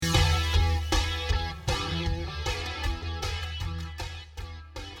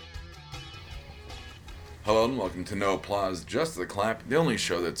Hello and welcome to No Applause, Just the Clap, the only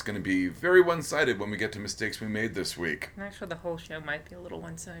show that's going to be very one-sided when we get to mistakes we made this week. Actually, the whole show might be a little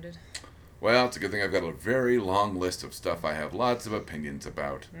one-sided. Well, it's a good thing I've got a very long list of stuff I have lots of opinions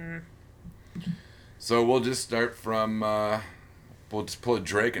about. So we'll just start from, we'll just pull a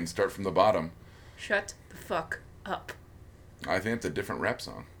Drake and start from the bottom. Shut the fuck up. I think it's a different rap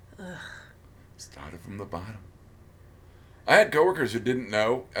song. Ugh. Started from the bottom. I had coworkers who didn't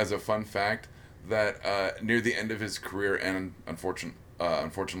know, as a fun fact, that near the end of his career and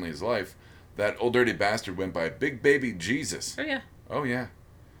unfortunately his life, that Old Dirty Bastard went by Big Baby Jesus. Oh, yeah. Oh, yeah.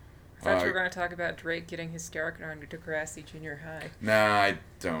 I thought you were going to talk about Drake getting hysterical under Degrassi Junior High. Nah, I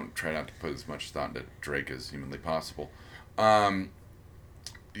don't try not to put as much thought into Drake as humanly possible. I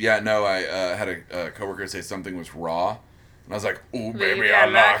had a coworker say something was raw, and I was like, "Ooh, baby, I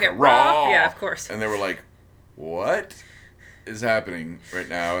like it raw." Yeah, of course. And they were like, "What is happening right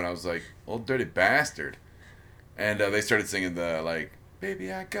now?" And I was like, "Old Dirty Bastard." And they started singing the, like,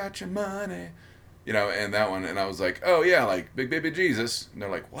 "Baby, I got your money," and that one. And I was like, "Oh, yeah, like, Big Baby Jesus." And they're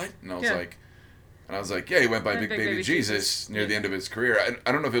like, "What?" And I was like, "Yeah, he went by Big Baby Jesus near the end of his career."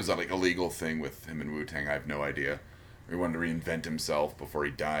 I don't know if it was like a legal thing with him and Wu-Tang. I have no idea. He wanted to reinvent himself before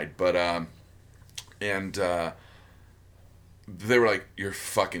he died. But, they were like, "You're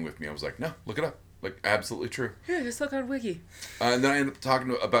fucking with me." I was like, "No, look it up. Like, absolutely true." Yeah, just look on Wiki. And then I ended up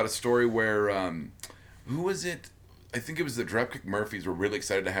talking about a story where, who was it? I think it was the Dropkick Murphys were really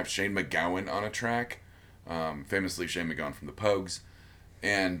excited to have Shane MacGowan on a track. Famously Shane MacGowan from the Pogues.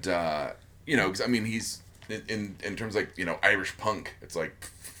 And, because, I mean, he's, in terms of, like, Irish punk, it's like,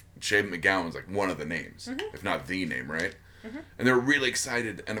 Shane MacGowan's, like, one of the names, if not the name, right? Mm-hmm. And they were really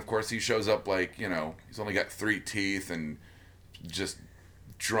excited. And, of course, he shows up, like, he's only got 3 teeth and just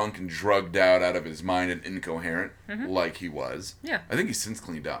drunk and drugged out of his mind and incoherent, like he was. Yeah. I think he's since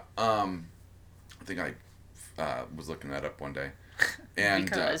cleaned up. I think I was looking that up one day. And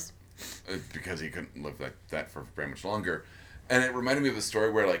because he couldn't live like that for very much longer. And it reminded me of the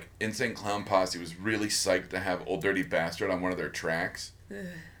story where, like, Insane Clown Posse was really psyched to have Old Dirty Bastard on one of their tracks.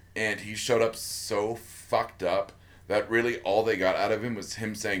 And he showed up so fucked up that really all they got out of him was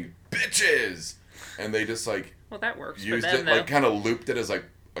him saying, "Bitches!" And they just, like, well, that works used for them, it, though. like, kind of looped it as, like,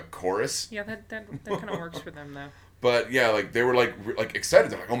 a chorus. Yeah, that kind of works for them, though. But, yeah, like, they were, like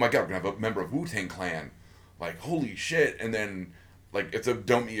excited. They're like, "Oh, my God, we're going to have a member of Wu-Tang Clan." Like, holy shit. And then, like, it's a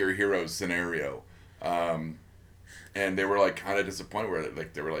don't meet your heroes scenario. And they were, like, kind of disappointed where,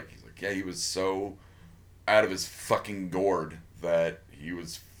 like, they were like, he's like, yeah, he was so out of his fucking gourd that he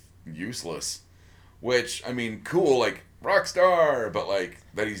was useless. Which, I mean, cool, like, rock star, but, like,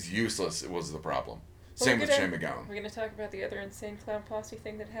 that he's useless, it was the problem. Well, Same with Shane MacGowan. We're going to talk about the other Insane Clown Posse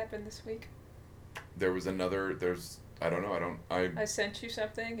thing that happened this week. There was another, I don't know, I sent you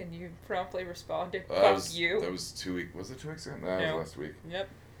something and you promptly responded, That you. was 2 weeks, was it 2 weeks ago? No, No. it was last week. Yep.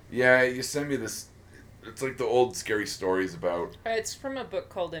 Yeah, you sent me this, it's like the old scary stories about... It's from a book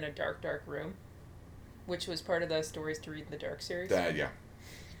called In a Dark, Dark Room, which was part of the Stories to Read in the Dark series. Yeah.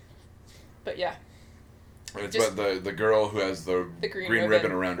 But yeah. And it's about the girl who has the green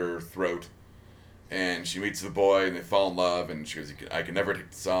ribbon around her throat. And she meets the boy, and they fall in love, and she goes, "I can never take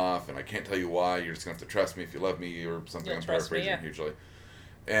this off, and I can't tell you why. You're just going to have to trust me if you love me," or something. I'm paraphrasing hugely.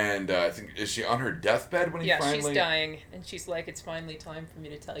 And I think, is she on her deathbed when he finally... Yeah, she's dying, and she's like, "It's finally time for me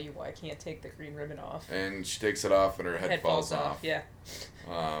to tell you why I can't take the green ribbon off." And she takes it off, and her head falls off. Yeah.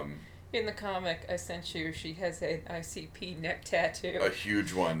 In the comic I sent you, she has an ICP neck tattoo. A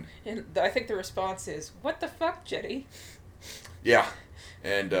huge one. And I think the response is, "What the fuck, Jetty?" Yeah.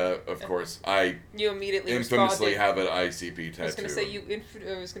 And, of course, you immediately infamously have an ICP tattoo. I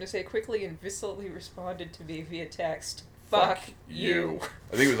was going to say quickly and viscerally responded to me via text. Fuck you.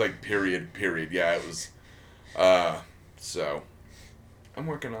 I think it was like period. Yeah, it was. So, I'm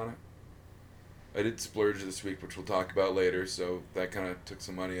working on it. I did splurge this week, which we'll talk about later, so that kind of took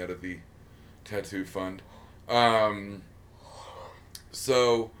some money out of the tattoo fund. Like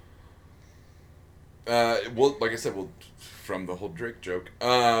I said, from the whole Drake joke.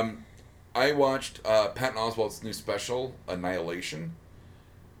 I watched Patton Oswalt's new special, Annihilation.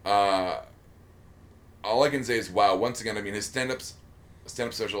 All I can say is, wow, once again, I mean, his stand-up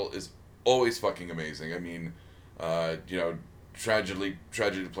special is always fucking amazing. I mean, tragedy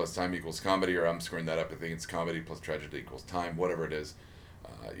plus time equals comedy, or I'm screwing that up. I think it's comedy plus tragedy equals time, whatever it is.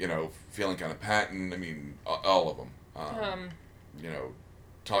 Feeling kind of Patton, I mean, all of them.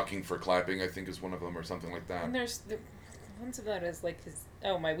 Talking for clapping, I think, is one of them, or something like that. And there's the ones about as like his,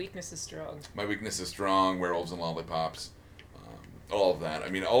 My Weakness is Strong. My Weakness is Strong, Werewolves and Lollipops, all of that.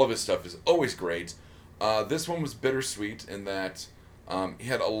 I mean, all of his stuff is always great. This one was bittersweet in that he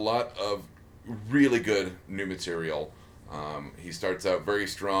had a lot of really good new material. He starts out very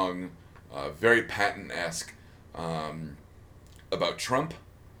strong, very Patton-esque, about Trump.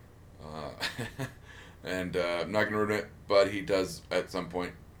 And I'm not going to ruin it, but he does at some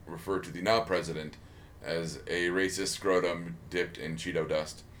point refer to the now president as a racist scrotum dipped in Cheeto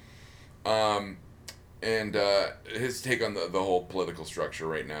dust. And his take on the whole political structure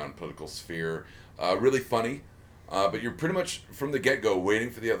right now and political sphere, really funny. But you're pretty much from the get-go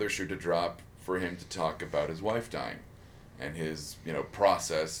waiting for the other shoe to drop for him to talk about his wife dying and his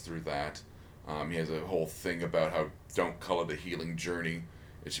process through that. He has a whole thing about how don't call it a healing journey.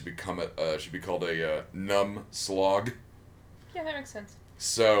 It should should be called a numb slog. Yeah, that makes sense.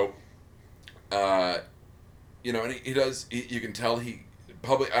 So, and he does. You can tell he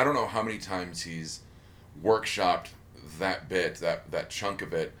probably, I don't know how many times he's workshopped that bit, that chunk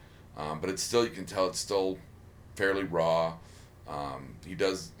of it, but it's still, you can tell it's still fairly raw. He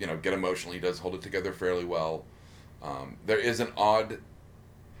does, get emotional. He does hold it together fairly well. There is an odd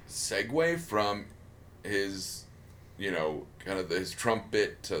segue from his, kind of his Trump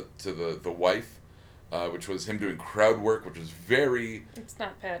bit to the wife, which was him doing crowd work, which was very... It's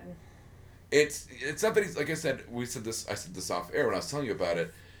not Patton. It's not that he's, like I said, I said this off air when I was telling you about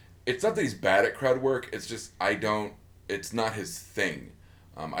it. It's not that he's bad at crowd work. It's just, it's not his thing.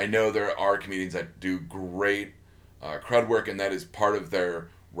 I know there are comedians that do great crowd work, and that is part of their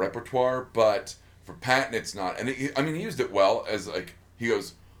repertoire, but for Patton, it's not. And he used it well as, he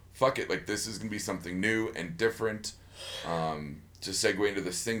goes, fuck it, this is going to be something new and different, to segue into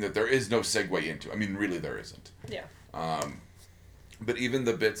this thing that there is no segue into. Really there isn't. Yeah. But even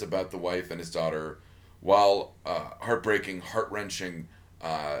the bits about the wife and his daughter, while heartbreaking, heart-wrenching,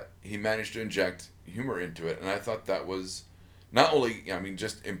 he managed to inject humor into it, and I thought that was not only,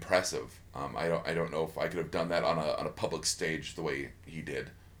 just impressive. I don't know if I could have done that on a public stage the way he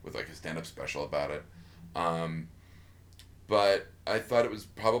did with a stand-up special about it. But I thought it was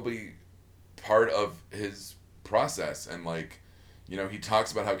probably part of his process, and he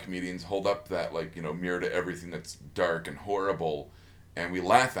talks about how comedians hold up that mirror to everything that's dark and horrible, and we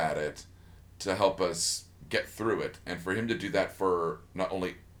laugh at it to help us get through it. And for him to do that for not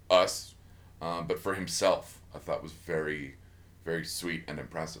only us, but for himself, I thought was very, very sweet and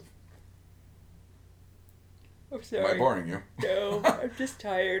impressive. I'm sorry. Am I boring you? No, I'm just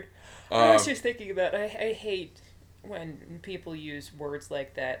tired. I was just thinking about, I hate when people use words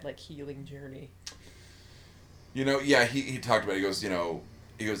like that, like healing journey. Yeah, he talked about it.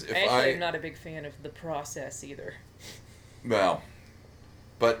 He goes, if I'm not a big fan of the process either. Well,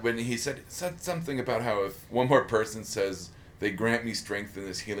 but when he said something about how if one more person says they grant me strength in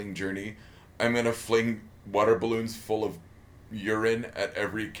this healing journey, I'm going to fling water balloons full of urine at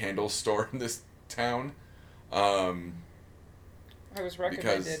every candle store in this town. I was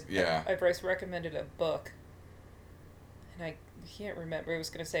recommended. Because, yeah. I was recommended a book, and I can't remember. I was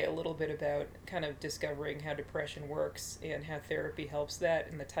going to say a little bit about kind of discovering how depression works and how therapy helps that,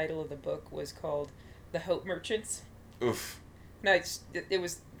 and the title of the book was called The Hope Merchants. Oof. No, it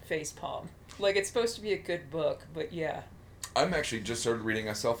was facepalm. It's supposed to be a good book, but yeah. I'm actually just started reading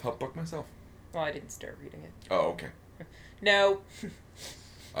a self-help book myself. Well, I didn't start reading it. Oh, okay. No.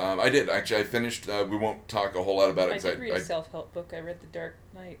 I did. Actually, I finished, we won't talk a whole lot about it. I did read a self-help book. I read The Dark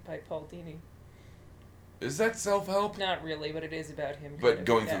Knight by Paul Dini. Is that self-help? Not really, but it is about him. But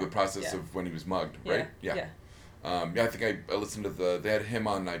going through the process of when he was mugged, right? Yeah. I think I listened to they had him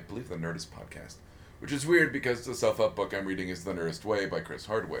on, I believe, the Nerdist podcast, which is weird because the self-help book I'm reading is The Nerdist Way by Chris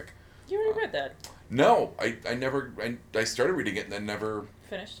Hardwick. You already read that? No, I never, I started reading it and then never...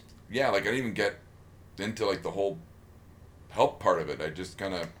 Finished? Yeah, I didn't even get into, the whole help part of it. I just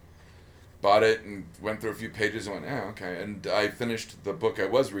kind of bought it and went through a few pages and went, yeah, okay. And I finished the book I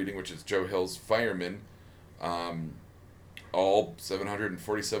was reading, which is Joe Hill's Fireman, all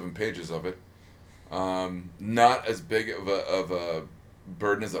 747 pages of it. Not as big of a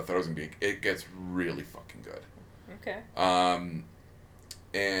burden as I thought it was going to be. It gets really fucking good. Okay.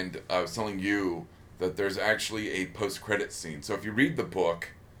 And I was telling you that there's actually a post-credit scene. So if you read the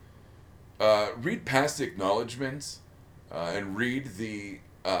book, read past the acknowledgments, and read the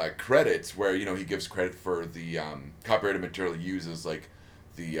credits where, he gives credit for the copyrighted material he uses,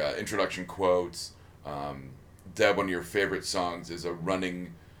 the introduction quotes. Deb, one of your favorite songs, is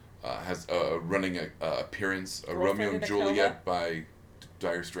has a running appearance, a Romeo and Juliet by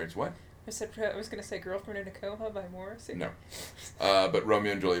Dire Straits. What? I was going to say Girlfriend in a Coma by Morrissey. No. But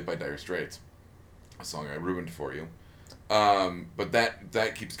Romeo and Juliet by Dire Straits. A song I ruined for you. But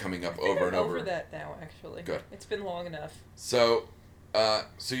that keeps coming up over and over. Over that now, actually. Good. It's been long enough. So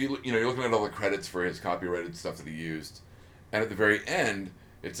you're looking at all the credits for his copyrighted stuff that he used, and at the very end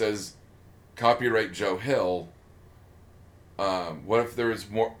it says copyright Joe Hill. What if there was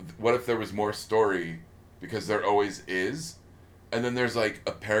more? What if there was more story? Because there always is, and then there's like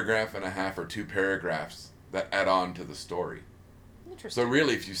a paragraph and a half or 2 paragraphs that add on to the story. Interesting. So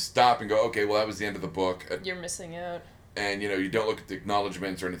really, if you stop and go, okay, well that was the end of the book, You're missing out. and you don't look at the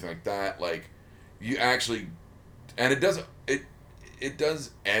acknowledgments or anything like that, like you actually, and it does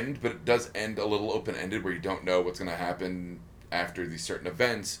end, but it does end a little open ended where you don't know what's going to happen after these certain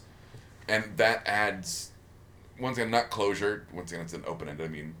events, and that adds, once again, not closure. Once again, it's an open ended. I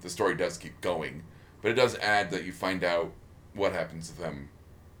mean, the story does keep going, but it does add that you find out what happens to them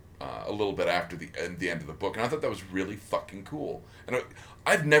a little bit after the end of the book, and I thought that was really fucking cool. And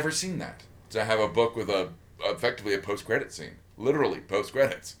I've never seen that, to have a book with effectively a post credit scene, literally post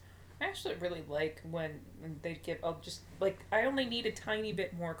credits. I actually really like when they give. I'll just like I only need a tiny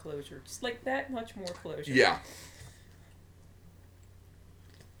bit more closure, just like that much more closure. Yeah.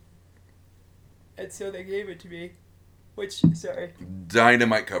 And so they gave it to me, which sorry.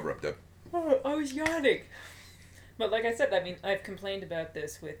 Dynamite cover up, Deb. Oh, I was yawning. But like I said, I mean, I've complained about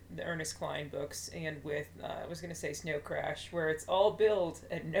this with the Ernest Cline books and with, I was going to say Snow Crash, where it's all build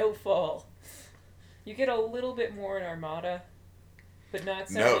and no fall. You get a little bit more in Armada, but not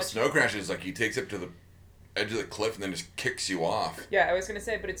so much. No, Snow Crash is like he takes it to the edge of the cliff and then just kicks you off. Yeah, I was going to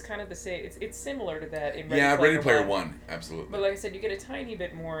say, but it's kind of the same. It's similar to that in Ready Player One, absolutely. But like I said, you get a tiny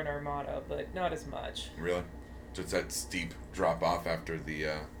bit more in Armada, but not as much. Really? Just that steep drop off after the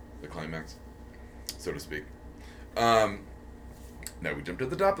climax, so to speak. Now we jumped to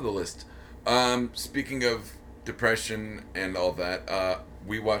the top of the list. Speaking of depression and all that,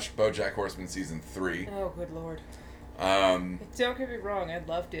 we watched BoJack Horseman season 3. Oh, good lord. Um, Don't get me wrong, I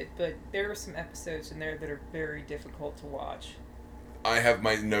loved it, but there are some episodes in there that are very difficult to watch. I have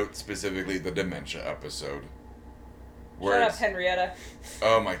my note specifically the dementia episode. Shut up, Henrietta.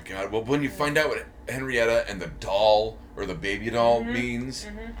 Oh my god. Well, when you find out what Henrietta and the doll, or the baby doll, means,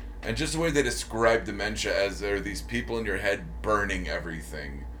 and just the way they describe dementia as there are these people in your head burning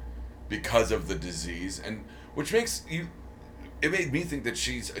everything because of the disease, and which makes you, it made me think that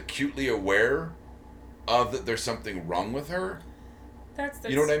she's acutely aware of that there's something wrong with her. That's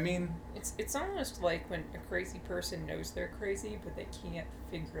you know what I mean? It's almost like when a crazy person knows they're crazy, but they can't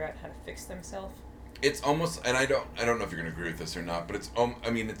figure out how to fix themselves. It's almost, and I don't know if you're gonna agree with this or not, but it's I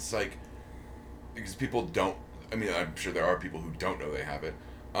mean, it's like, because people don't. I mean, I'm sure there are people who don't know they have it,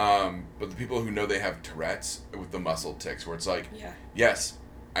 but the people who know they have Tourette's with the muscle tics, where it's like, yes,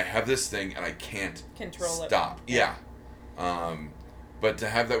 I have this thing and I can't control stop. It. Yeah. But to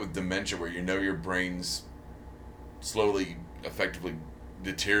have that with dementia, where you know your brain's slowly, effectively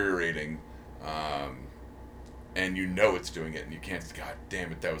deteriorating, and you know it's doing it, and you can't. God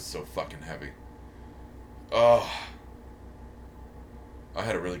damn it, that was so fucking heavy. Oh, I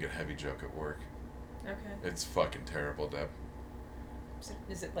had a really good heavy joke at work. Okay. It's fucking terrible, Deb.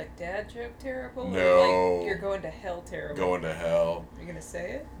 Is it like dad joke terrible? No. Or like you're going to hell terrible? Going to hell. Are you gonna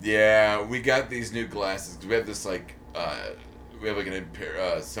say it? Yeah, we got these new glasses. We have this like, we have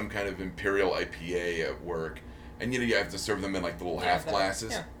like some kind of Imperial IPA at work, and you have to serve them in like the little half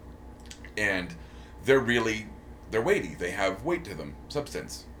glasses. Yeah. And they're weighty. They have weight to them,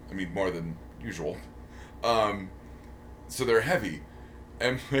 substance. I mean, more than usual. So they're heavy.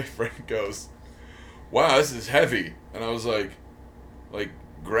 And my friend goes, wow, this is heavy. And I was like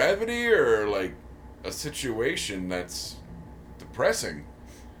gravity or like a situation that's depressing?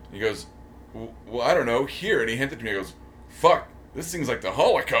 He goes, well, I don't know, here. And he handed it to me and goes, fuck, this thing's like the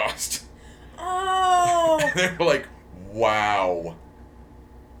Holocaust. Oh! And they were like, wow.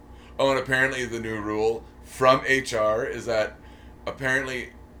 Oh, and apparently the new rule from HR is that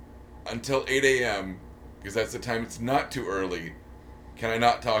apparently until 8 a.m., because that's the time it's not too early, can I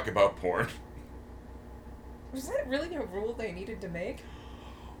not talk about porn? Was that really a rule they needed to make?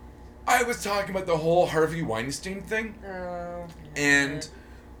 I was talking about the whole Harvey Weinstein thing. Oh. And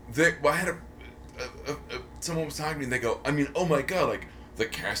I had someone was talking to me and they go, I mean, oh my god, like the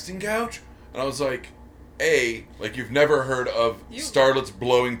casting couch? And I was like, like you've never heard of starlets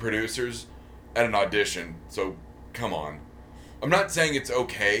blowing producers at an audition, so come on. I'm not saying it's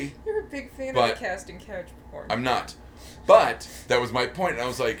okay. You're a big fan of the casting couch porn. I'm not. But that was my point. And I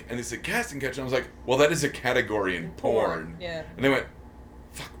was like, and they said casting couch, and I was like, well, that is a category in porn. Yeah. And they went,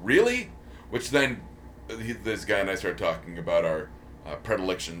 fuck, really? Which then, this guy and I started talking about our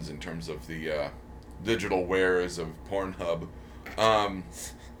predilections in terms of the digital wares of Pornhub.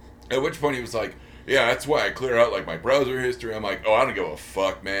 At which point he was like, yeah, that's why I clear out like my browser history. I'm like, oh, I don't give a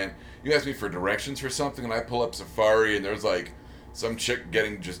fuck, man. You ask me for directions for something, and I pull up Safari, and there's like some chick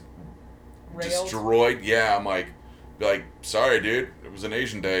getting just railed. Destroyed. Yeah, I'm like, sorry, dude, it was an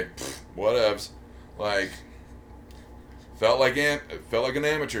Asian day. Pfft. whatevs. Like, felt like an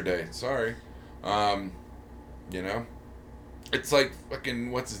amateur day. Sorry. You know? It's like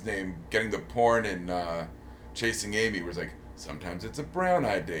fucking, what's his name, getting the porn in Chasing Amy, where it's like, sometimes it's a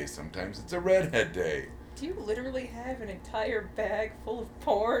brown-eyed day, sometimes it's a redhead day. Do you literally have an entire bag full of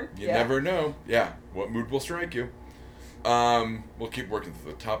porn? You never know. Yeah, what mood will strike you. We'll keep working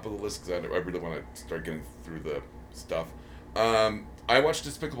through the top of the list, because I really want to start getting through the stuff. I watched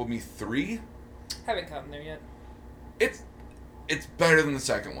Despicable Me 3. Haven't gotten there yet. It's better than the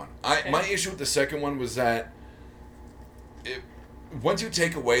second one. Okay. My issue with the second one was that once you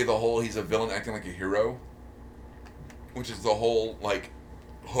take away the whole he's a villain acting like a hero, which is the whole like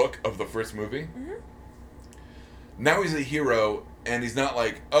hook of the first movie. Mm-hmm. Now he's a hero, and he's not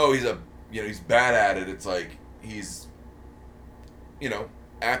like, oh, he's bad at it. It's like he's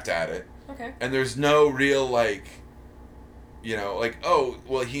apt at it. Okay. And there's no real like, oh,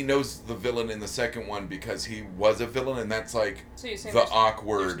 well, he knows the villain in the second one because he was a villain, and that's like So you're saying the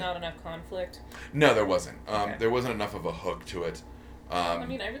awkward. There's not enough conflict. No, there wasn't. Okay. There wasn't enough of a hook to it. I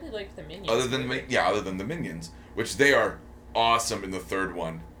mean, I really liked the Minions. Other than the Minions, which they are awesome in the third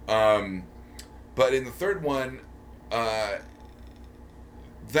one. But in the third one, that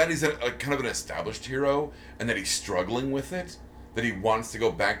he's a kind of an established hero, and that he's struggling with it. That he wants to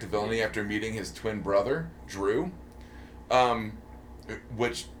go back to villainy after meeting his twin brother, Drew.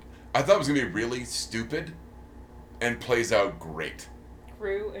 Which I thought was going to be really stupid, and plays out great.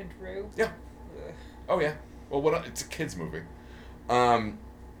 Gru and Drew? Yeah. Ugh. Oh, yeah. Well, it's a kid's movie. And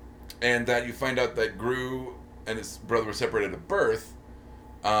that you find out that Gru and his brother were separated at birth,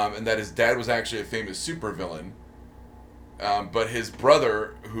 and that his dad was actually a famous supervillain. But his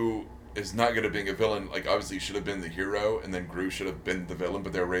brother, who is not good at being a villain, like obviously should have been the hero, and then Gru should have been the villain,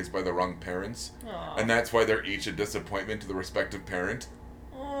 but they were raised by the wrong parents. Aww. And that's why they're each a disappointment to the respective parent.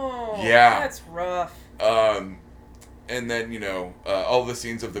 Oh, Yeah. That's rough. And then, all the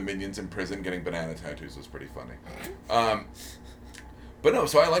scenes of the Minions in prison getting banana tattoos was pretty funny. But no,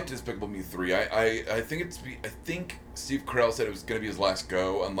 so I liked Despicable Me 3. I think Steve Carell said it was going to be his last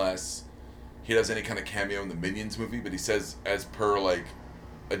go unless he does any kind of cameo in the Minions movie, but he says as per, like,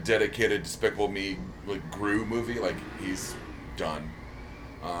 a dedicated Despicable Me, like, Gru movie, like, he's done.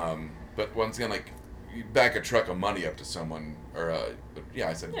 But once again, like, you back a truck of money up to someone, or,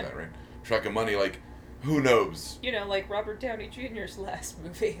 I said that right. Truck of money, like, who knows? Like Robert Downey Jr.'s last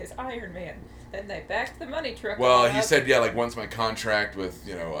movie is Iron Man. Then they backed the money truck. Well, up. he said, like, once my contract with,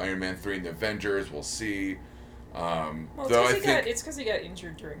 Iron Man 3 and the Avengers, we'll see. Well, it's because he got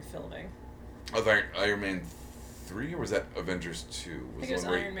injured during filming. Iron Man 3, or was that Avengers 2? I think it was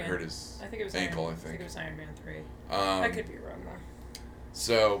Iron Man. Hurt his ankle, I think. I think it was Iron Man 3. I could be wrong, though.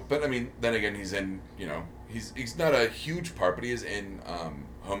 So, but I mean, then again, he's in, he's not a huge part, but he is in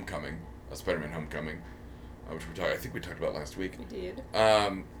Homecoming, Spider-Man Homecoming, which I think we talked about last week. We did.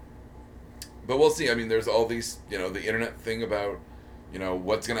 But we'll see. I mean, there's all these, the internet thing about,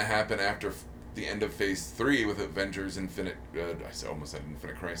 what's going to happen after the end of Phase 3 with Avengers Infinite... I almost said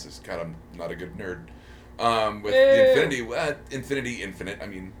Infinite Crisis. God, I'm not a good nerd. With the Infinite, I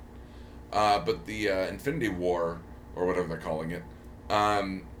mean... but the Infinity War, or whatever they're calling it.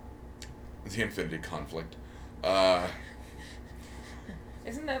 The Infinity Conflict.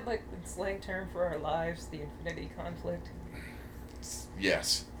 Isn't that like the slang term for our lives, the Infinity Conflict?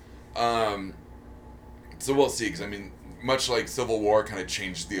 Yes. So we'll see, because I mean, much like Civil War kind of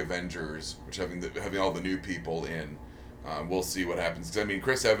changed the Avengers, which having all the new people in, we'll see what happens. Because I mean,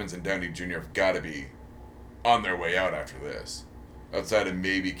 Chris Evans and Downey Jr. have got to be on their way out after this, outside of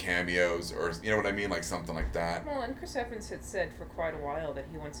maybe cameos or you know what I mean, like something like that. Well, and Chris Evans had said for quite a while that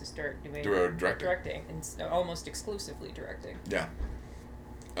he wants to start doing directing and almost exclusively directing. Yeah.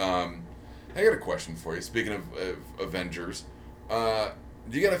 I got a question for you. Speaking of Avengers, do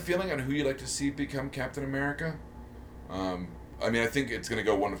you got a feeling on who you'd like to see become Captain America? I mean, I think it's going to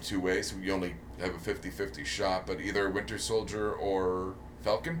go one of two ways. So you only have a 50-50 shot, but either Winter Soldier or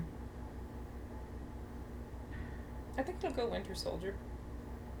Falcon? I think it'll go Winter Soldier.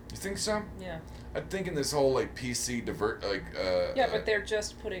 You think so? Yeah. I'm thinking this whole, like, PC yeah, but they're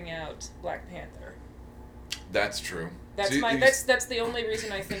just putting out Black Panther. That's true. That's the only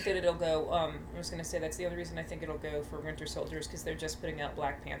reason I think that it'll go. I was gonna say that's the only reason I think it'll go for Winter Soldier is because they're just putting out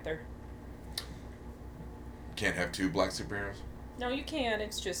Black Panther. Can't have two black superheroes? No, you can.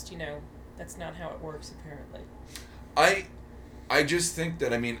 It's just that's not how it works apparently. I just think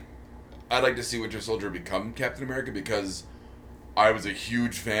that I'd like to see Winter Soldier become Captain America because I was a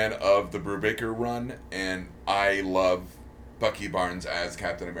huge fan of the Brubaker run and I love Bucky Barnes as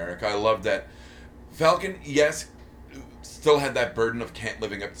Captain America. I love that. Falcon, yes, still had that burden of can't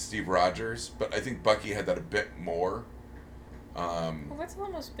living up to Steve Rogers, but I think Bucky had that a bit more. Well, that's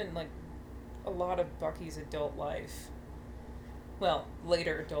almost been like a lot of Bucky's adult life. Well,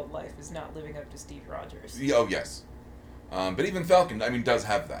 later adult life is not living up to Steve Rogers. Oh, yes. But even Falcon, I mean, does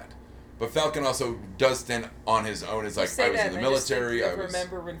have that. But Falcon also does stand on his own as, like, I was in the military. I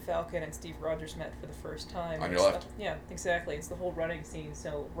remember when Falcon and Steve Rogers met for the first time. On your left. Yeah, exactly. It's the whole running scene,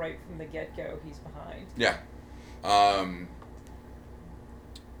 so right from the get-go, he's behind. Yeah.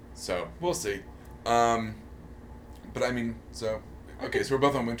 So, we'll see. But, I mean, so... Okay, so we're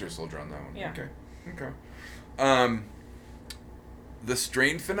both on Winter Soldier on that one. Yeah. Okay. The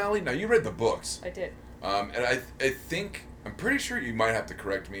Strain finale? Now, you read the books. I did. And I think... I'm pretty sure you might have to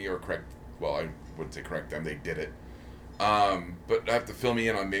correct me or correct... Well, I wouldn't say correct them. They did it. But I have to fill me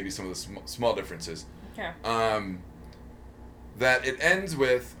in on maybe some of the small differences. Yeah. That it ends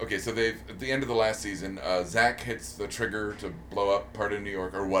with... Okay, so they've... At the end of the last season, Zach hits the trigger to blow up part of New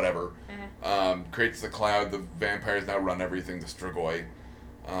York or whatever. Mm-hmm. Creates the cloud. The vampires now run everything. The Strigoi.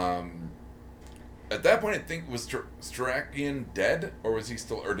 At that point, I think, was Strachian dead? Or was he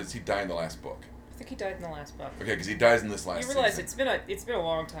still... Or does he die in the last book? I think he died in the last book. Okay, because he dies in this last season. You realize it's been a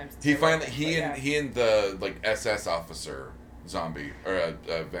long time since he finally... He and the, like, SS officer... zombie or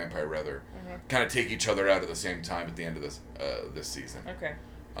a vampire rather kind of take each other out at the same time at the end of this season. Okay.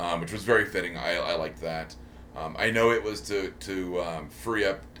 Which was very fitting. I liked that. I know it was to free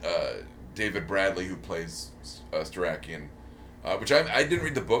up David Bradley, who plays Starakian, which I didn't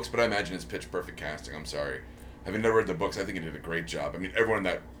read the books, but I imagine it's pitch perfect casting. I'm sorry, having never read the books, I think he did a great job. I mean, everyone in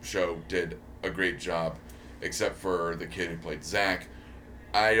that show did a great job, except for the kid who played Zach.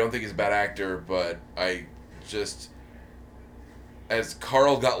 I don't think he's a bad actor, but I just... As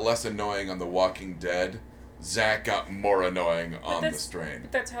Carl got less annoying on The Walking Dead, Zach got more annoying on The Strain.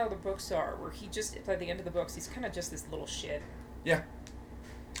 But that's how the books are, where he just, by the end of the books, he's kind of just this little shit. Yeah.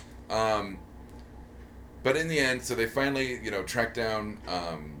 But in the end, so they finally, track down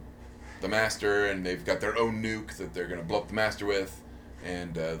the Master, and they've got their own nuke that they're going to blow up the Master with,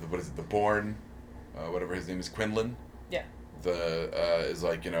 and, what is it, the Bourne, whatever his name is, Quinlan? Yeah. Is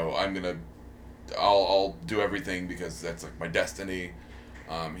like, I'll do everything because that's like my destiny.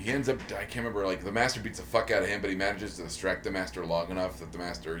 He ends up, I can't remember, like the Master beats the fuck out of him, but he manages to distract the Master long enough that the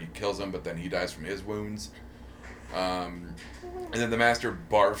Master, he kills him, but then he dies from his wounds. And then the Master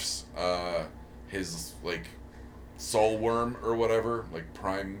barfs his like soul worm or whatever, like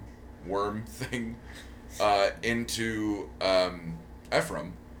prime worm thing, into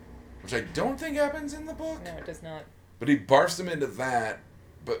Ephraim, which I don't think happens in the book. No, it does not. But he barfs him into that.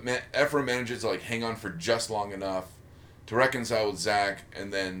 But Ephraim manages to like hang on for just long enough to reconcile with Zach,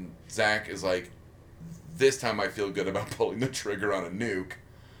 and then Zach is like, "This time I feel good about pulling the trigger on a nuke."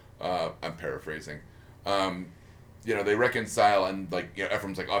 I'm paraphrasing. They reconcile, and like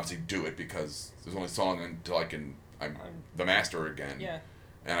Ephraim's like, "Obviously do it because there's only so long until I'm the Master again,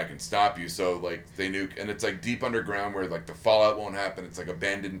 and I can stop you." So like they nuke, and it's like deep underground where like the fallout won't happen. It's like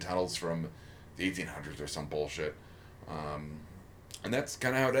abandoned tunnels from the 1800s or some bullshit. And that's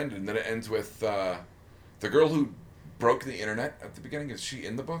kind of how it ended. And then it ends with the girl who broke the internet at the beginning. Is she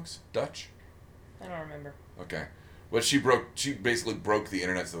in the books? Dutch? I don't remember. Okay. Well, she basically broke the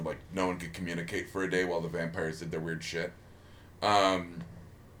internet so like no one could communicate for a day while the vampires did their weird shit.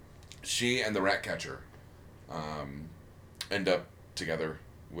 She and the Ratcatcher end up together,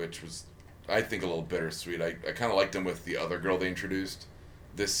 which was, I think, a little bittersweet. I kind of liked them with the other girl they introduced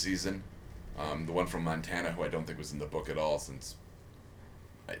this season. The one from Montana, who I don't think was in the book at all, since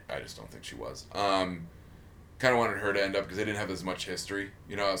I just don't think she was. Kind of wanted her to end up because they didn't have as much history.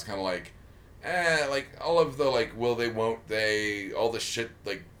 I was kind of like, like all of the like will they, won't they, all the shit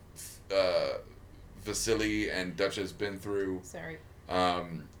like Vasily and Dutch has been through. Sorry. I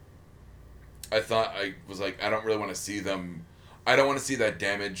thought I was like, I don't really want to see them. I don't want to see that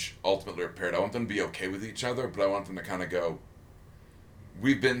damage ultimately repaired. I want them to be okay with each other, but I want them to kind of go,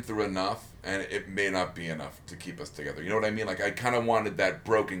 we've been through enough, and it may not be enough to keep us together. You know what I mean? Like, I kind of wanted that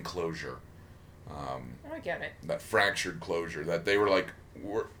broken closure. I get it. That fractured closure. That they were like,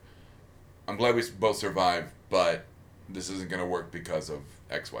 I'm glad we both survived, but this isn't going to work because of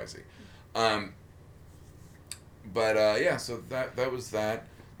X, Y, Z. So that was that.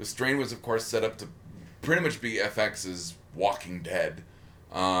 The Strain was, of course, set up to pretty much be FX's Walking Dead.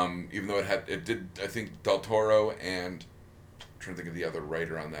 Even though it did, I think, Del Toro and... trying to think of the other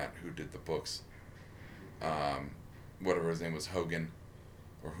writer on that who did the books. Whatever his name was, Hogan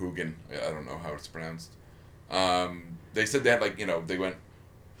or Hoogan. I don't know how it's pronounced. They said they had they went,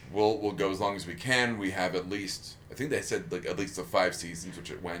 we'll go as long as we can. We have at least, I think they said like at least the 5 seasons,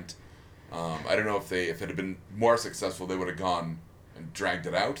 which it went. I don't know if it had been more successful, they would have gone and dragged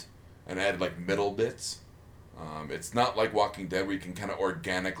it out and added like middle bits. It's not like Walking Dead where you can kind of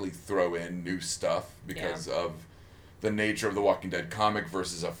organically throw in new stuff because of the nature of the Walking Dead comic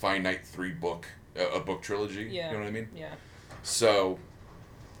versus a finite a book trilogy. Yeah. You know what I mean? Yeah. So,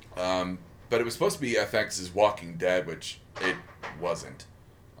 but it was supposed to be FX's Walking Dead, which it wasn't.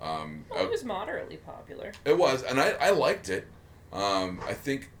 Well, it was moderately popular. It was, and I liked it. I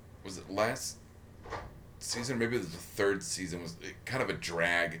think, was it last season? Maybe it was the third season. Was kind of a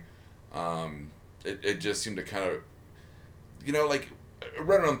drag. It just seemed to kind of, like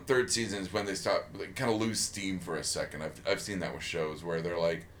right around third season is when they kind of lose steam for a second. I've seen that with shows where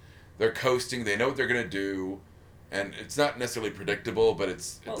they're coasting. They know what they're gonna do, and it's not necessarily predictable, but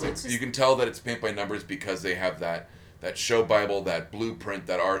it's you can tell that it's paint by numbers because they have that show Bible, that blueprint,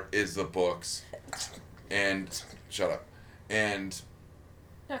 that art is the books, and shut up, and.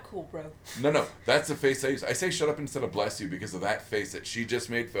 Not cool, bro. No, that's the face I use. I say shut up instead of bless you because of that face that she just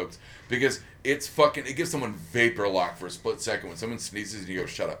made, folks. Because it gives someone vapor lock for a split second when someone sneezes and you go,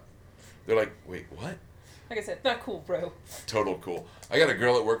 shut up. They're like, wait, what? Like I said, not cool, bro. Total cool. I got a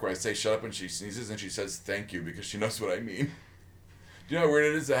girl at work where I say shut up when she sneezes and she says thank you because she knows what I mean. Do you know how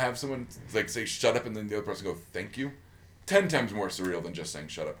weird it is to have someone like say shut up and then the other person go thank you? 10 times more surreal than just saying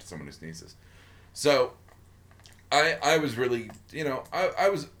shut up to someone who sneezes. So... I was really, I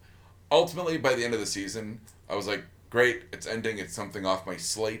was ultimately by the end of the season, I was like, great, it's ending, it's something off my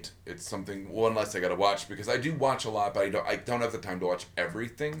slate, it's one less I gotta watch, because I do watch a lot, but I don't have the time to watch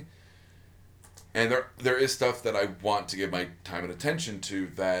everything. And there is stuff that I want to give my time and attention to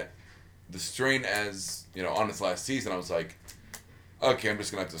that the strain as, on its last season, I was like, okay, I'm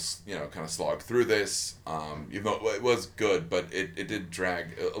just gonna have to, kind of slog through this. Even though it was good, but it did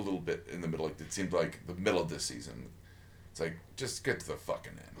drag a little bit in the middle. Like, it seemed like the middle of this season. It's like, just get to the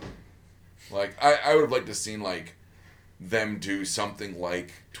fucking end. Like, I would have liked to seen, like, them do something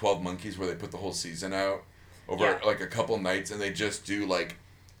like 12 Monkeys where they put the whole season out over, like, a couple nights, and they just do, like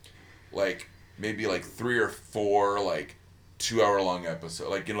maybe, like, 3 or 4, like, 2-hour-long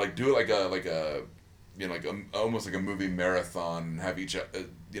episodes. Like, do it like a almost like a movie marathon, and have each,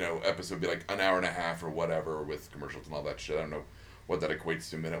 episode be like an hour and a half or whatever with commercials and all that shit. I don't know what that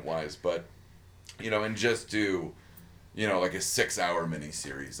equates to minute-wise, but, and just do, like a 6-hour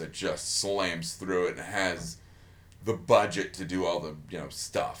miniseries that just slams through it and has the budget to do all the,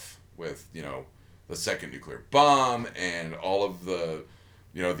 stuff with, the second nuclear bomb and all of the,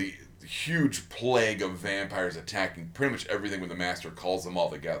 the huge plague of vampires attacking pretty much everything when the Master calls them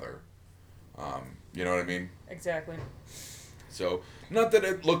all together. You know what I mean? Exactly. So, not that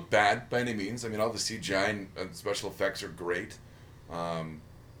it looked bad by any means. I mean, all the CGI and special effects are great.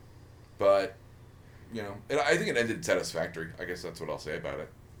 But, I think it ended satisfactory. I guess that's what I'll say about it.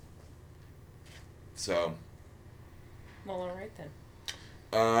 So. Well, alright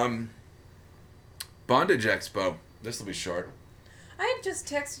then. Bondage Expo. This will be short. I had just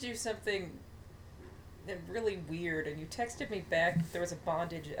texted you something really weird, and you texted me back. There was a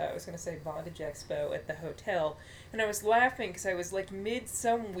bondage expo at the hotel, and I was laughing because I was like mid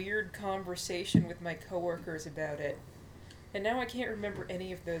some weird conversation with my coworkers about it, and now I can't remember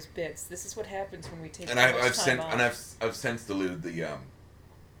any of those bits. This is what happens when we take and I've since deleted the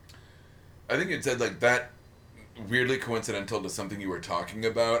I think it said like that weirdly coincidental to something you were talking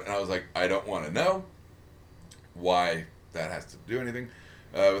about, and I was like, I don't want to know why that has to do anything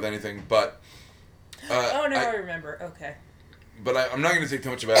with anything, but I remember. Okay. But I'm not going to say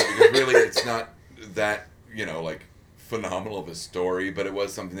too much about it because really it's not that, like phenomenal of a story, but it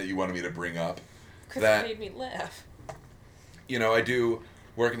was something that you wanted me to bring up. Because it made me laugh. I do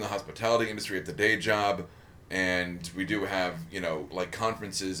work in the hospitality industry at the day job, and we do have, like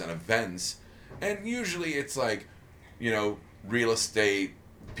conferences and events, and usually it's like, real estate,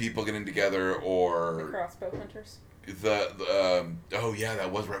 people getting together, or... The crossbow hunters? That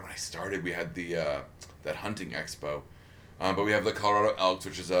was right when I started. We had the that hunting expo, but we have the Colorado Elks,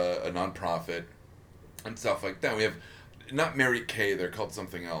 which is a nonprofit, and stuff like that. We have not Mary Kay; they're called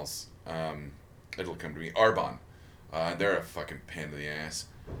something else. It'll come to me. Arbonne. They're a fucking pain in the ass.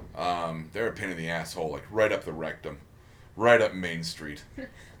 They're a pain in the asshole, like right up the rectum, right up Main Street.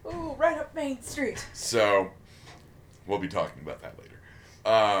 Ooh, right up Main Street. So, we'll be talking about that later.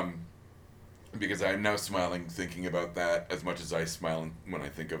 Because I'm now smiling thinking about that as much as I smile when I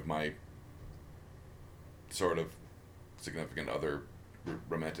think of my sort of significant other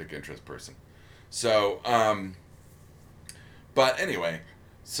romantic interest person. So, but anyway,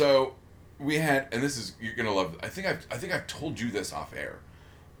 so we had, and this is, you're gonna love, I think I've told you this off air,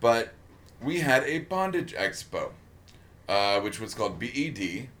 but we had a bondage expo, which was called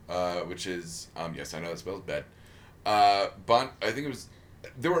BED, which is yes, I know that spells bed. I think it was.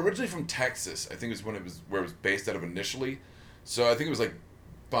 They were originally from Texas. I think it was when it was where it was based out of initially. So I think it was like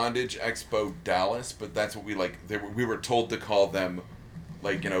Bondage Expo Dallas, but that's what we like. We were told to call them,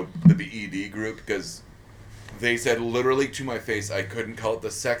 like, the BED group, because they said literally to my face I couldn't call it the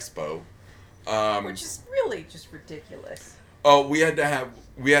Sexpo. Which is really just ridiculous. Oh, we had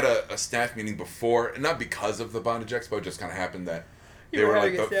a staff meeting before, and not because of the Bondage Expo. It just kind of happened that they were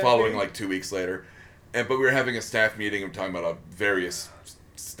like the following like 2 weeks later, but we were having a staff meeting and talking about various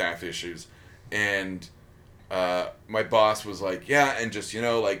staff issues, and my boss was like, "Yeah, and just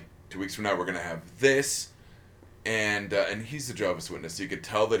like 2 weeks from now we're gonna have this," and he's the Jehovah's Witness, so you could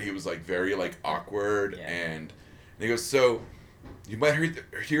tell that he was like very like awkward, Yeah. and he goes, "So you might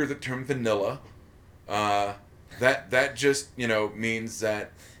hear the term vanilla. That just means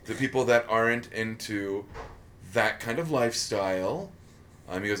that the people that aren't into that kind of lifestyle."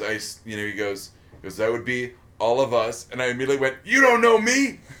 He goes, he goes, "That would be all of us," and I immediately went, "You don't know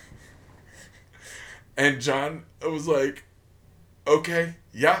me." And John was like, "Okay,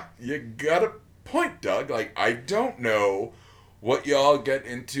 yeah, you got a point, Doug. Like, I don't know what y'all get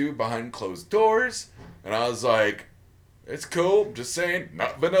into behind closed doors," and I was like, "It's cool. Just saying,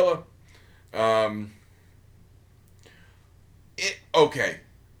 not vanilla." Okay,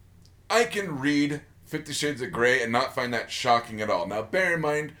 I can read 50 Shades of Grey and not find that shocking at all. Now, bear in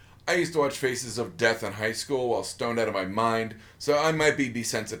mind, I used to watch Faces of Death in high school while stoned out of my mind, so I might be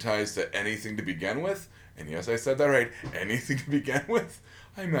desensitized to anything to begin with. And yes, I said that right, anything to begin with.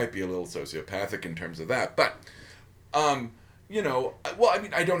 I might be a little sociopathic in terms of that, but, I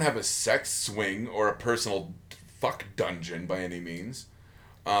don't have a sex swing or a personal fuck dungeon by any means.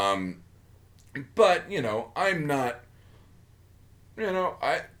 But, I'm not,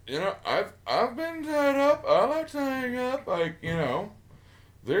 I've been tied up. I like tying up. Like,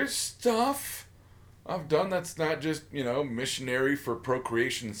 there's stuff I've done that's not just, missionary for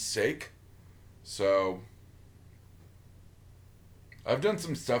procreation's sake. So, I've done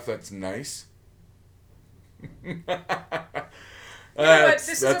some stuff that's nice.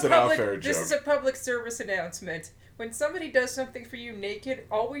 That's an unfair joke. This is a public service announcement. When somebody does something for you naked,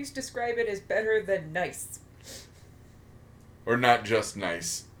 always describe it as better than nice. Or not just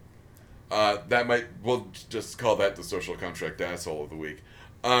nice. We'll just call that the social contract asshole of the week.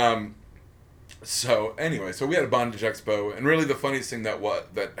 So anyway, we had a Bondage Expo, and really the funniest thing that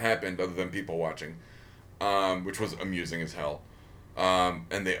happened, other than people watching, which was amusing as hell,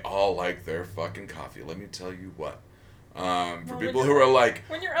 and they all like their fucking coffee. Let me tell you what. For people who are like,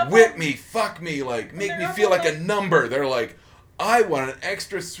 whip me, fuck me, like make me feel like a number, they're like, I want an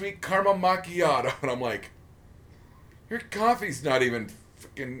extra sweet caramel macchiato, and I'm like, your coffee's not even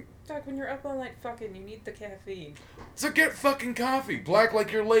fucking. Doc, when you're up all night fucking, you need the caffeine. So get fucking coffee. Black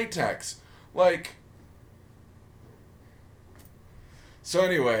like your latex. Like. So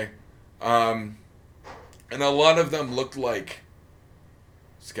anyway, and a lot of them looked like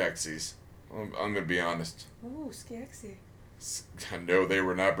Skeksis. I'm gonna be honest. Ooh, Skeksis. No, they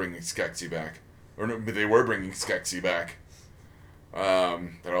were not bringing Skeksis back. Or no, they were bringing Skeksis back.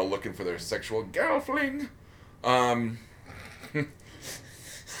 They're all looking for their sexual girlfling.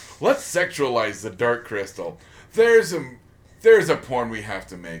 Let's sexualize the Dark Crystal. There's a porn we have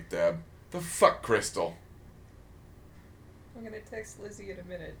to make, Deb. The fuck Crystal. I'm gonna text Lizzie in a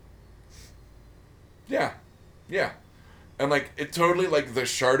minute. Yeah. And like it totally, like the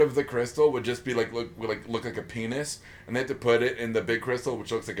shard of the crystal would just be like look like a penis, and they have to put it in the big crystal,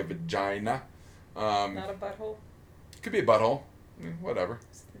 which looks like a vagina. Not a butthole. Could be a butthole. Whatever.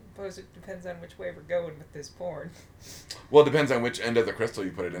 I suppose it depends on which way we're going with this porn. Well, it depends on which end of the crystal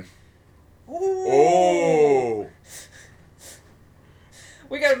you put it in. Ooh. Oh.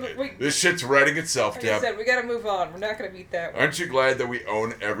 We This shit's writing itself, like Deb. I said, we gotta move on. We're not gonna beat that one. Aren't you glad that we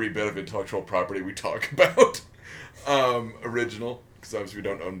own every bit of intellectual property we talk about? Original, because obviously we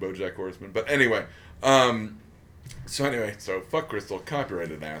don't own BoJack Horseman. But anyway, so fuck Crystal,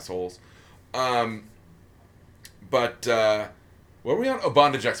 copyrighted assholes. But what were we on? Oh,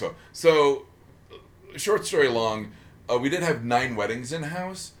 Bondage Expo. So, short story long, we did have 9 weddings in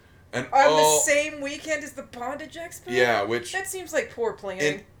house, and on the same weekend as the Bondage Expo. Yeah, which that seems like poor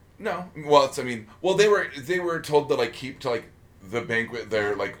planning. They were told to like keep to like the banquet,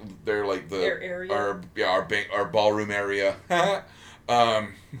 their area. Our ballroom area,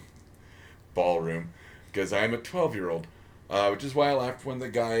 ballroom, because I'm a 12-year-old, which is why I laughed when the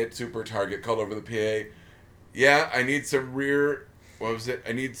guy at Super Target called over the PA. Yeah, I need some rear. What was it?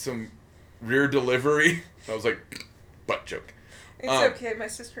 I need some rear delivery. I was like, butt joke. It's okay. My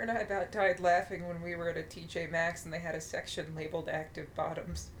sister and I about died laughing when we were at a TJ Maxx and they had a section labeled active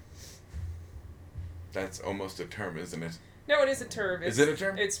bottoms. That's almost a term, isn't it? No, it is a term. Is it a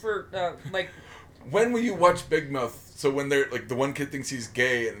term? It's for like. When will you watch Big Mouth? So when they're like the one kid thinks he's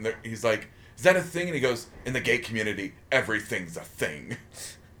gay and he's like, "Is that a thing?" And he goes, "In the gay community, everything's a thing."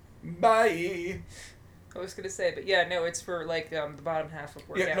 Bye. I was gonna say, but yeah, no, it's for like the bottom half of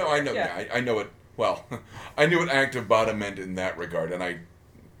workout. Yeah, no, I know. Yeah, I know it. Well, I knew what active bottom meant in that regard, and I,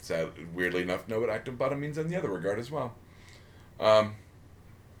 weirdly enough, know what active bottom means in the other regard as well. I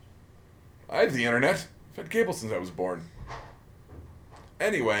have the internet. I've had cable since I was born.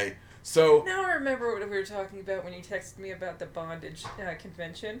 Anyway, so... Now I remember what we were talking about when you texted me about the bondage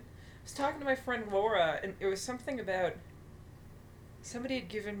convention. I was talking to my friend Laura, and it was something about... Somebody had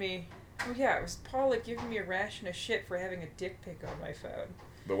given me... Oh yeah, it was Paul had given me a ration of shit for having a dick pic on my phone.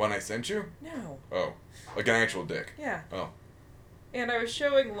 The one I sent you? No. Oh. Like an actual dick? Yeah. Oh. And I was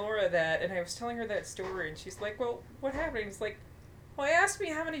showing Laura that, and I was telling her that story, and she's like, well, what happened? He's like, well, I asked me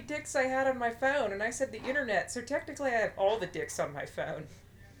how many dicks I had on my phone, and I said the internet, so technically I have all the dicks on my phone.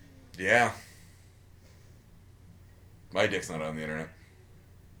 Yeah. My dick's not on the internet.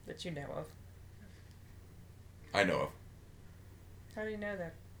 That you know of. I know of. How do you know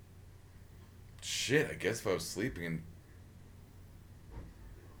that? Shit, I guess if I was sleeping and...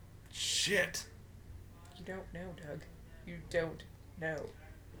 Shit. You don't know, Doug. You don't know.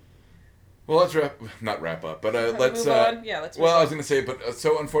 Well, let's not wrap up, but let's... move on? Yeah, let's move Well, on. I was going to say, but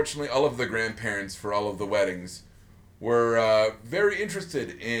so unfortunately, all of the grandparents for all of the weddings were very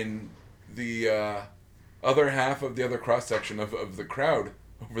interested in the other half of the other cross-section of the crowd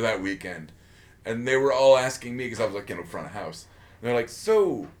over that weekend. And they were all asking me, because I was like, front of house. And they're like,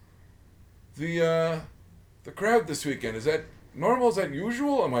 so, the crowd this weekend, is that normal? Is that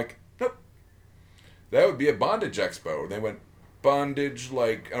usual? I'm like, nope. That would be a bondage expo. And they went, bondage,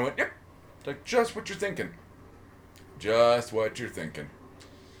 like, and I went, yep. It's like, just what you're thinking. Just what you're thinking.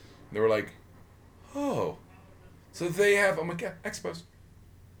 And they were like, oh. So they have, I'm like, yeah, expos.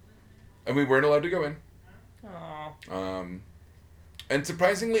 And we weren't allowed to go in. Aww. And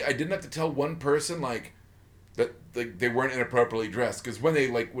surprisingly, I didn't have to tell one person, like, that they weren't inappropriately dressed. Because when they,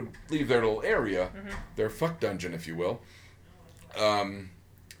 like, would leave their little area, their fuck dungeon, if you will,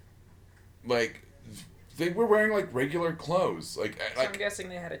 like, they were wearing, like, regular clothes. So I'm guessing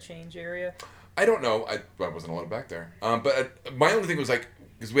they had a change area? I don't know. I wasn't allowed back there. But my only thing was, like,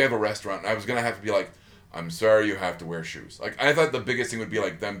 because we have a restaurant, and I was going to have to be like, I'm sorry you have to wear shoes. Like, I thought the biggest thing would be,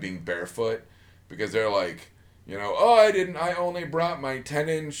 like, them being barefoot. Because they're like, oh, I only brought my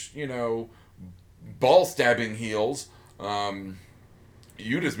 10-inch, ball stabbing heels.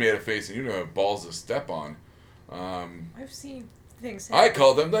 You just made a face and you don't have balls to step on. I've seen things happen. I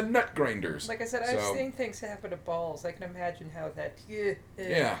call them the nut grinders. Like I said, I've seen things happen to balls. I can imagine how that...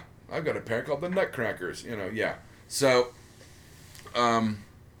 Yeah, I've got a pair called the Nutcrackers, yeah. So,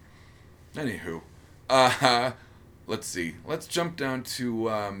 anywho, let's see. Let's jump down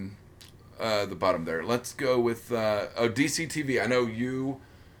to the bottom there. Let's go with DC TV. I know you,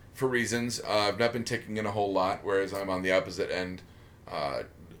 for reasons, I've not been taking in a whole lot, whereas I'm on the opposite end,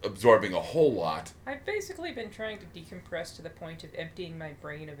 absorbing a whole lot. I've basically been trying to decompress to the point of emptying my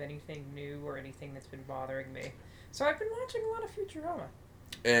brain of anything new or anything that's been bothering me. So I've been watching a lot of Futurama.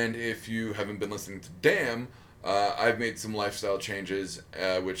 And if you haven't been listening to Damn, I've made some lifestyle changes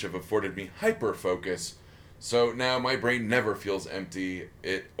which have afforded me hyper-focus. So now my brain never feels empty.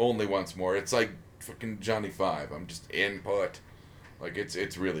 It only wants more. It's like fucking Johnny Five. I'm just input. Like,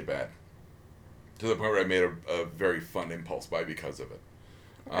 it's really bad. To the point where I made a very fun impulse buy because of it.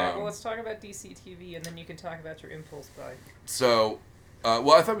 Okay, well, let's talk about DC TV, and then you can talk about your impulse buy. So,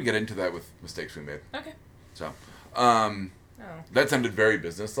 well, I thought we'd get into that with mistakes we made. Okay. So, Oh. that sounded very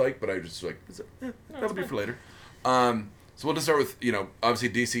businesslike, but I just like, that'll be for later. So we'll just start with, obviously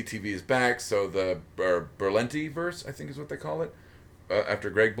DC TV is back, so the Berlanti-verse, I think is what they call it, after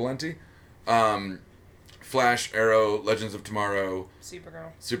Greg Berlanti. Flash, Arrow, Legends of Tomorrow,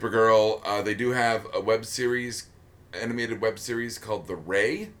 Supergirl. They do have a animated web series called The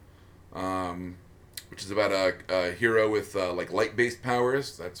Ray, which is about a hero with like light-based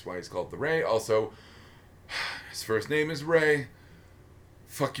powers. That's why he's called The Ray. Also, his first name is Ray.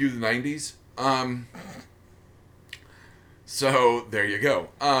 Fuck you, the 90s. So there you go.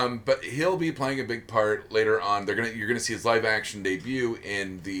 But he'll be playing a big part later on. You're gonna see his live action debut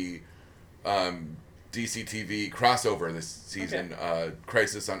in the DC TV crossover this season,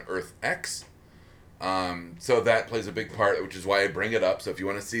 Crisis on Earth X. So that plays a big part, which is why I bring it up. So if you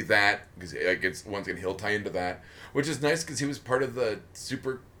want to see that, because once again he'll tie into that, which is nice because he was part of the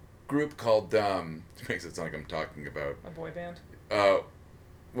super group called it makes it sound like I'm talking about a boy band.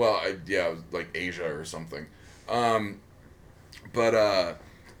 Well, it was like Asia or something. But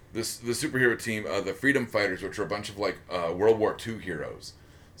the superhero team, the Freedom Fighters, which are a bunch of like World War II heroes.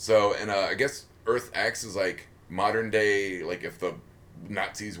 So, and I guess Earth X is like modern day, like if the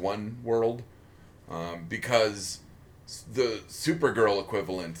Nazis won world, because the Supergirl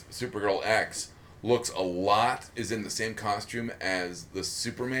equivalent, Supergirl X, is in the same costume as the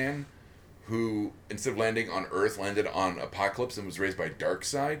Superman, who instead of landing on Earth landed on Apokolips and was raised by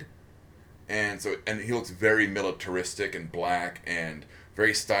Darkseid. And he looks very militaristic and black and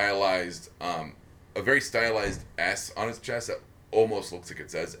very stylized, a very stylized S on his chest that almost looks like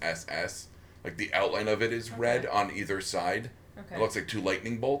it says SS. Like the outline of it is red on either side. Okay. It looks like 2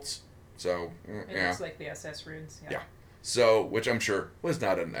 lightning bolts. So, It looks like the SS runes. Yeah. So, which I'm sure was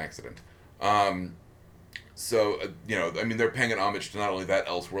not an accident. They're paying an homage to not only that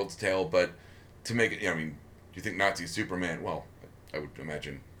Elseworlds tale, but to make it, do you think Nazi Superman, well, I would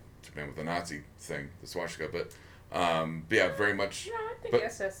imagine Superman with the Nazi thing, the swastika, but yeah, very much. No, I think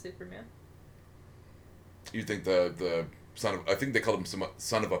SS Superman. You think the son of, I think they called him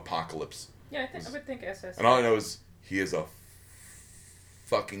son of Apokolips. Yeah, I would think SS. And all I know is he is a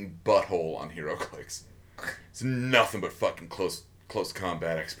fucking butthole on HeroClix. It's nothing but fucking close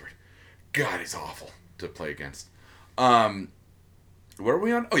combat expert. God, he's awful to play against. Where are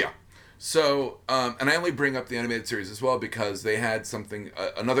we on? Oh, yeah. So, and I only bring up the animated series as well because they had something,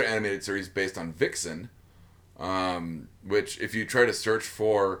 another animated series based on Vixen, which if you try to search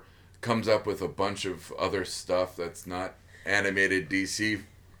for, comes up with a bunch of other stuff that's not animated DC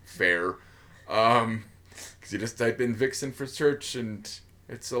fare. Because you just type in Vixen for search and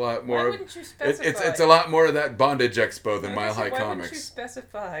it's a lot more. Why wouldn't you specify? It's a lot more of that Bondage Expo than Mile High Why Comics. wouldn't you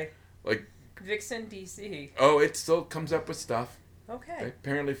specify? Like Vixen DC. Oh, it still comes up with stuff. Okay. They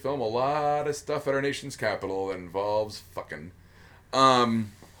apparently film a lot of stuff at our nation's capital that involves fucking.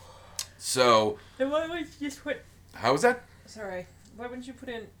 So. Then why would you just put? How was that? Sorry. Why wouldn't you put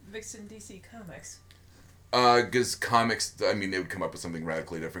in Vixen DC Comics? Because comics, they would come up with something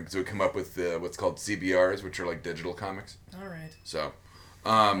radically different. Because it would come up with what's called CBRs, which are like digital comics. All right. So.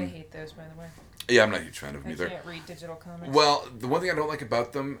 I hate those, by the way. Yeah, I'm not a huge fan of them either. I can't read digital comics. Well, the one thing I don't like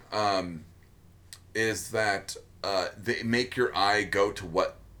about them is that they make your eye go to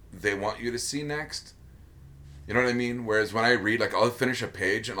what they want you to see next. You know what I mean? Whereas when I read, like, I'll finish a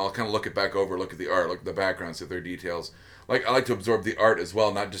page and I'll kind of look it back over, look at the art, look at the background, see if there are details. Like, I like to absorb the art as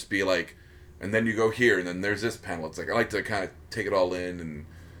well, not just be like, and then you go here, and then there's this panel. It's like, I like to kind of take it all in and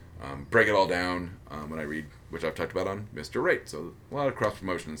break it all down when I read, which I've talked about on Mr. Rate. So, a lot of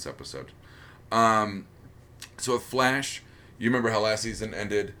cross-promotion in this episode. So with Flash, you remember how last season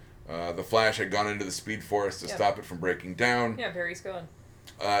ended? The Flash had gone into the Speed Force to stop it from breaking down. Yeah, Barry's gone.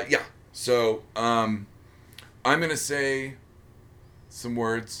 Yeah. So, I'm going to say some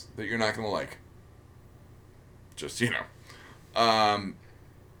words that you're not going to like. Just,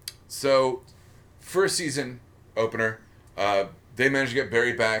 So, first season opener, they managed to get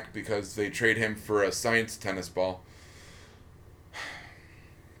Barry back because they trade him for a science tennis ball.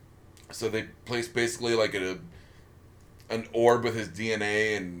 So they placed basically like an orb with his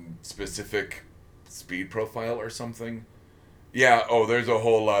DNA and specific speed profile or something. Yeah, there's a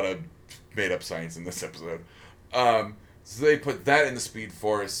whole lot of made-up science in this episode. So they put that in the Speed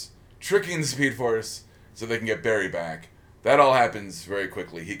Force, tricking the Speed Force so they can get Barry back. That all happens very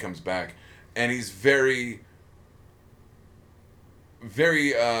quickly. He comes back, and he's very,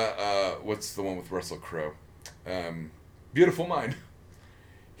 very, what's the one with Russell Crowe? Beautiful Mind.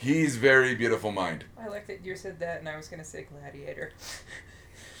 He's very Beautiful Mind. I like that you said that, and I was going to say Gladiator.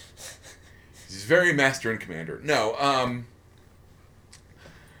 He's very Master and Commander. No,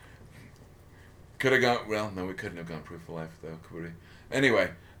 could have gone, well, no, we couldn't have gone Proof of Life, though, could we?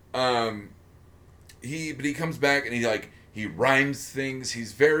 Anyway, he comes back, and he rhymes things.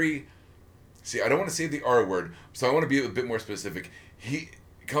 He's very, I don't want to say the R word, so I want to be a bit more specific. He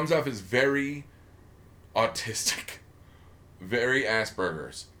comes off as very autistic. Very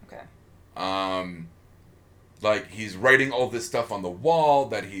Asperger's. Okay. Like he's writing all this stuff on the wall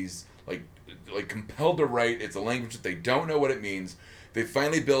that he's like compelled to write. It's a language that they don't know what it means. They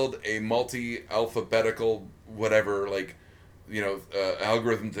finally build a multi-alphabetical whatever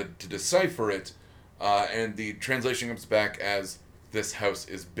algorithm to decipher it, and the translation comes back as "This house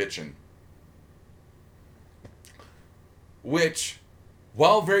is bitchin'," which,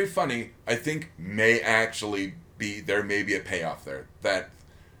 while very funny, I think may actually there may be a payoff there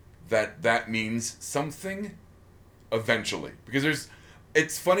that means something eventually, because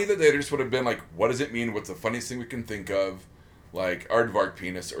it's funny that they just would have been like, what does it mean, what's the funniest thing we can think of, like aardvark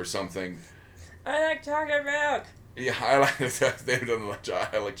penis or something. I like chocolate milk. Yeah, I like that. They've done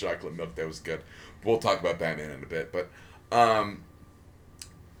I like chocolate milk. That was good. We'll talk about Batman in a bit, but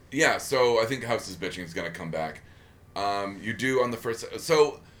Yeah, so I think House is Bitching is going to come back. You do on the first...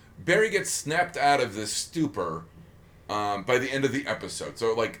 So, Barry gets snapped out of this stupor by the end of the episode.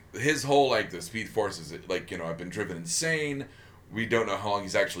 So, like, his whole, like, the Speed Force is, like, I've been driven insane. We don't know how long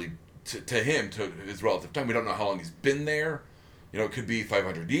he's actually... To him, to his relative time, we don't know how long he's been there. It could be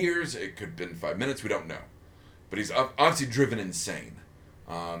 500 years. It could have been 5 minutes. We don't know. But he's obviously driven insane.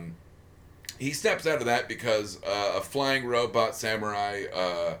 He steps out of that because a flying robot samurai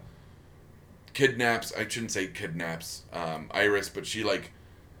kidnaps... I shouldn't say kidnaps Iris, but she, like...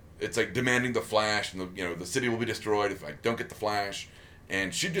 It's like demanding the Flash, and the city will be destroyed if I don't get the Flash.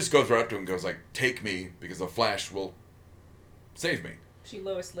 And she just goes right up to him and goes, like, take me, because the Flash will save me. She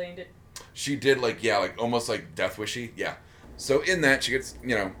Lois Laned it. She did, like, almost like Death Wishy. Yeah. So in that, she gets,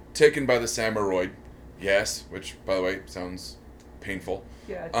 taken by the Samuroid. Yes, which, by the way, sounds painful.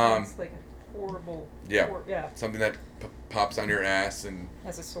 Yeah, it sounds like a horrible... Yeah. Something that pops on your ass and...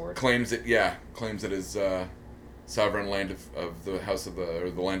 Has a sword. Claims it is sovereign land of the House of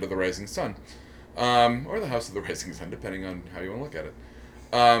or the Land of the Rising Sun. Or the House of the Rising Sun, depending on how you want to look at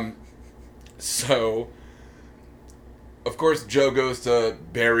it. So... Of course, Joe goes to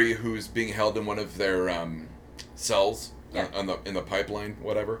Barry, who's being held in one of their cells in the pipeline,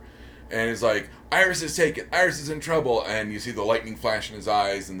 whatever, and he's like, "Iris is taken. Iris is in trouble." And you see the lightning flash in his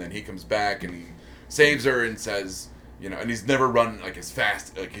eyes, and then he comes back and he saves her and says, and he's never run like as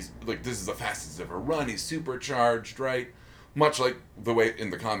fast. Like he's like, this is the fastest he's ever run. He's supercharged, right? Much like the way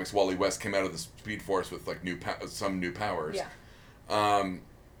in the comics, Wally West came out of the Speed Force with like some new powers. Yeah.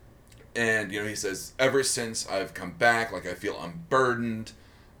 And, he says, ever since I've come back, like, I feel unburdened,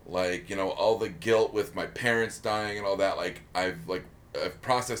 like, all the guilt with my parents dying and all that, like, I've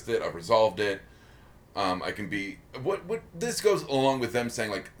processed it, I've resolved it, I can be, what, this goes along with them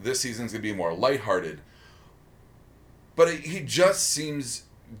saying, like, this season's gonna be more lighthearted, but he just seems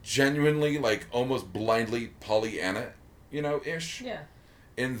genuinely, like, almost blindly Pollyanna, ish. Yeah.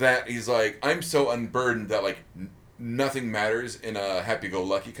 In that he's like, I'm so unburdened that, like, nothing matters in a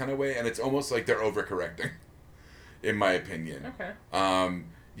happy-go-lucky kind of way, and it's almost like they're overcorrecting, in my opinion. Okay.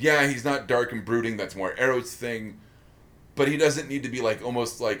 Yeah, he's not dark and brooding, that's more Arrow's thing, but he doesn't need to be, like,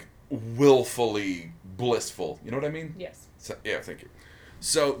 almost, like, willfully blissful. You know what I mean? Yes. So, yeah, thank you.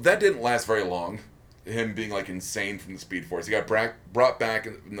 So, that didn't last very long, him being, like, insane from the Speed Force. He got brought back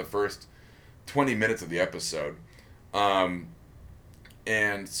in the first 20 minutes of the episode.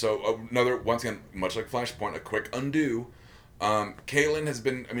 And so once again, much like Flashpoint, a quick undo. Kaylin has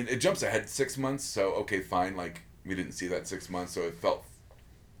been, it jumps ahead 6 months, so okay, fine, like, we didn't see that 6 months, so it felt,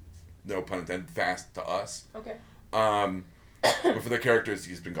 no pun intended, fast to us. Okay. But for the characters,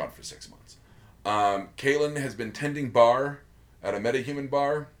 he's been gone for 6 months. Kaylin has been tending bar at a metahuman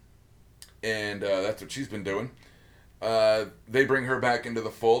bar, and that's what she's been doing. They bring her back into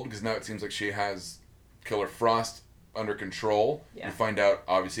the fold, because now it seems like she has Killer Frost under control. Yeah. You find out,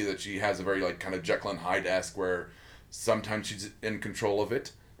 obviously, that she has a very, like, kind of Jekyll and Hyde-esque, where sometimes she's in control of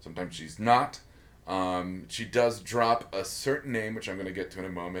it, sometimes she's not. She does drop a certain name, which I'm going to get to in a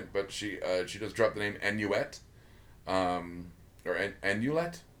moment, but she does drop the name Enuet, or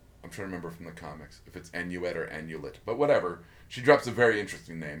Enulet? I'm trying to remember from the comics, if it's Enuet or Enulet, but whatever. She drops a very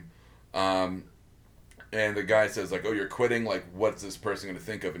interesting name. And the guy says, like, oh, you're quitting? Like, what's this person going to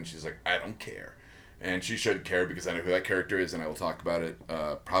think of? And she's like, I don't care. And she should care, because I know who that character is, and I will talk about it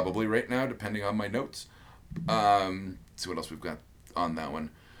probably right now, depending on my notes. See what else we've got on that one.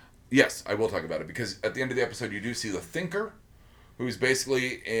 Yes, I will talk about it, because at the end of the episode, you do see the Thinker, who's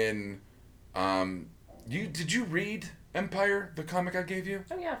basically in... Did you read Empire, the comic I gave you?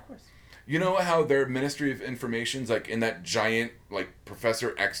 Oh, yeah, of course. You know how their Ministry of Information's, like, in that giant, like,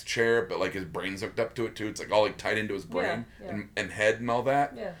 Professor X chair, but, like, his brain's hooked up to it, too? It's, like, all, like, tied into his brain and head and all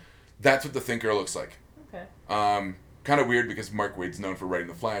that? Yeah. That's what the Thinker looks like. Okay. Kind of weird, because Mark Waid's known for writing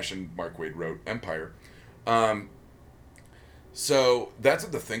The Flash, and Mark Waid wrote Empire. So that's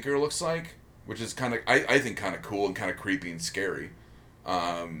what the Thinker looks like, which is kind of, I think, kind of cool and kind of creepy and scary.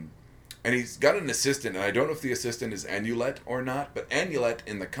 And he's got an assistant, and I don't know if the assistant is Anulet or not, but Anulet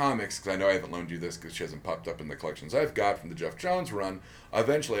in the comics, because I know I haven't loaned you this because she hasn't popped up in the collections I've got from the Jeff Johns run,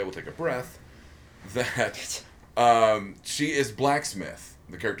 eventually I will take a breath, that she is Blacksmith,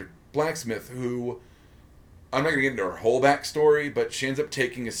 the character Blacksmith, who, I'm not going to get into her whole backstory, but she ends up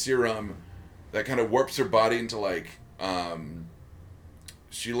taking a serum that kind of warps her body into, like,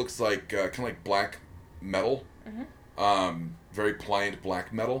 she looks like, kind of like black metal, very pliant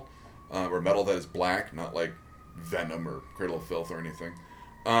black metal, or metal that is black, not like Venom or Cradle of Filth or anything,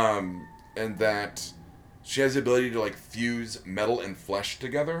 and that she has the ability to, like, fuse metal and flesh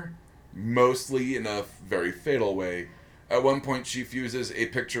together, mostly in a very fatal way, At one point, she fuses a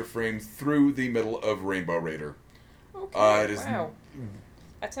picture frame through the middle of Rainbow Raider. Okay. It is. Wow.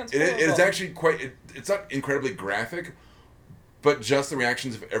 That sounds It is horrible. actually quite. It's not incredibly graphic, but just the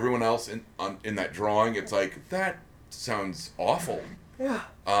reactions of everyone else in that drawing, it's like that sounds awful. Yeah.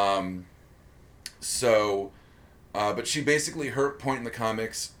 So, but she basically, her point in the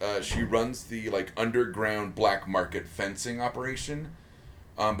comics, she runs the like underground black market fencing operation.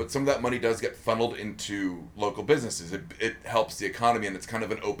 But some of that money does get funneled into local businesses. It helps the economy, and it's kind of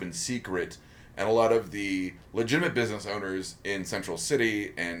an open secret. And a lot of the legitimate business owners in Central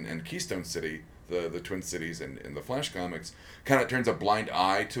City and Keystone City, the Twin Cities in the Flash comics, kind of turns a blind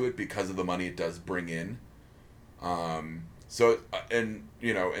eye to it because of the money it does bring in. And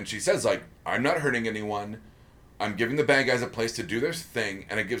she says, like, I'm not hurting anyone. I'm giving the bad guys a place to do their thing,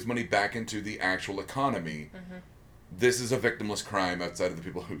 and it gives money back into the actual economy. Mm-hmm. This is a victimless crime outside of the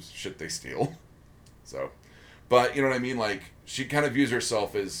people whose shit they steal. So, but you know what I mean? Like, she kind of views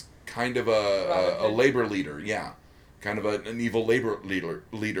herself as kind of a labor leader. Yeah. Kind of an evil labor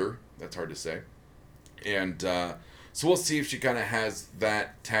leader. That's hard to say. And so we'll see if she kind of has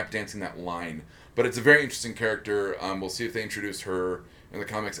that tap dancing that line. But it's a very interesting character. We'll see if they introduce her in the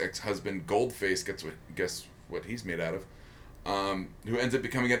comics. Ex-husband Goldface guess what he's made out of, who ends up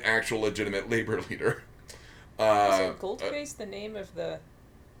becoming an actual legitimate labor leader. Is Goldface the name of the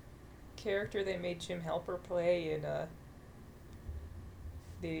character they made Jim Halpert play in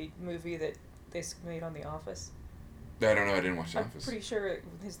the movie that they made on The Office? I don't know. I didn't watch The I'm Office. pretty sure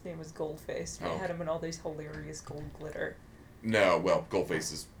his name was Goldface. They had him in all these hilarious gold glitter. No, well,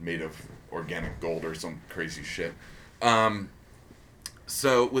 Goldface is made of organic gold or some crazy shit.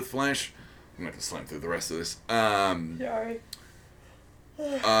 So with Flash, I'm going to slam through the rest of this. Sorry.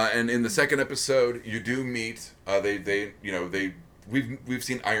 And in the second episode, you do meet. We've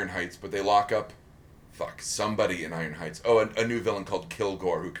seen Iron Heights, but they lock up, somebody in Iron Heights. Oh, a new villain called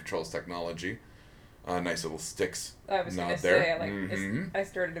Kilgore who controls technology. Nice little sticks. I was nod gonna there. say, I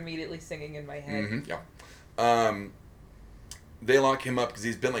started immediately singing in my head. Mm-hmm, yeah. They lock him up because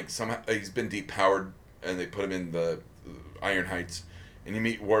he's been he's been depowered, and they put him in the Iron Heights, and you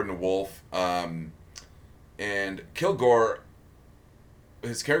meet Warden Wolf, and Kilgore.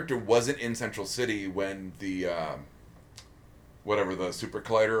 His character wasn't in Central City when the whatever the super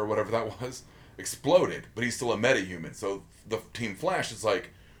collider or whatever that was exploded, but he's still a metahuman. So the Team Flash is like,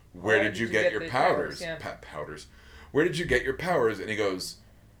 where did you get your powers? Powders. Where did you get your powers? And he goes,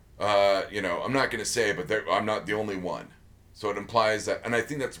 I'm not going to say, but I'm not the only one. So it implies that, and I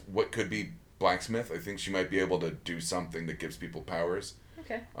think that's what could be Blacksmith. I think she might be able to do something that gives people powers.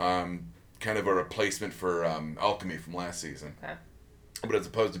 Okay. Kind of a replacement for Alchemy from last season. Okay. But as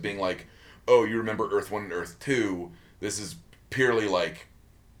opposed to being like, oh, you remember Earth 1 and Earth 2, this is purely like,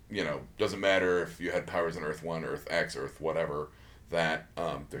 doesn't matter if you had powers in Earth 1, Earth X, Earth whatever, that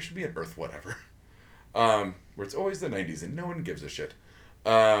there should be an Earth whatever. Where it's always the 90s and no one gives a shit.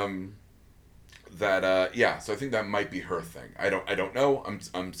 So I think that might be her thing. I don't know.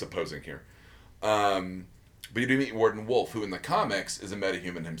 I'm supposing here. But you do meet Warden Wolf, who in the comics is a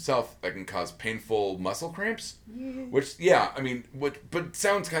metahuman himself that can cause painful muscle cramps. Which, but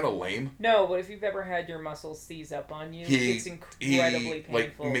sounds kind of lame. No, but if you've ever had your muscles seize up on you, it's incredibly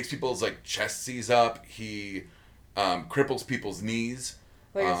painful. Makes people's chest seize up. He cripples people's knees.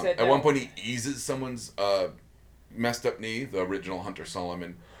 Like I said, at one point he eases someone's messed up knee, the original Hunter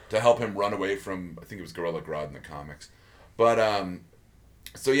Solomon, to help him run away from, I think it was Gorilla Grodd in the comics. But,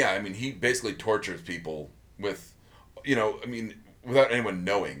 he basically tortures people with, without anyone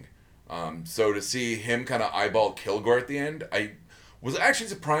knowing. So to see him kind of eyeball Kilgore at the end, I was actually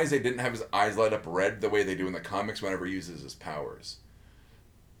surprised they didn't have his eyes light up red the way they do in the comics whenever he uses his powers.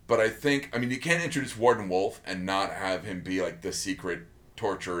 But I think, you can't introduce Warden Wolf and not have him be like the secret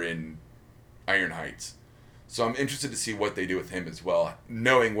torture in Iron Heights. So I'm interested to see what they do with him as well,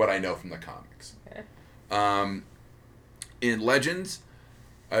 knowing what I know from the comics. Okay. In Legends,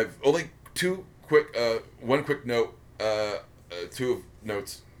 I've only one quick note, two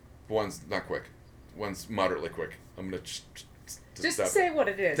notes. One's not quick, one's moderately quick. I'm gonna just say what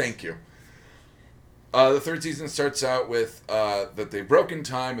it is. Thank you. The third season starts out with that they've broken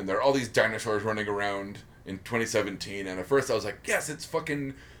time and there are all these dinosaurs running around in 2017. And at first I was like, yes, it's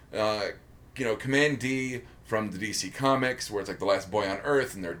fucking, Command D from the DC Comics, where it's like the last boy on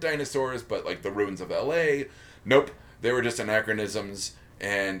Earth and they're dinosaurs, but like the ruins of LA. Nope, they were just anachronisms.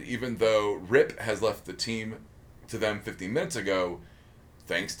 And even though Rip has left the team to them 15 minutes ago,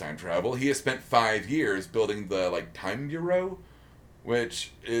 thanks time travel, he has spent 5 years building the Time Bureau,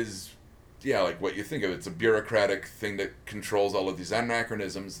 which is what you think of. It's a bureaucratic thing that controls all of these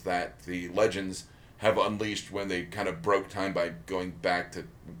anachronisms that the Legends have unleashed when they kind of broke time by going back to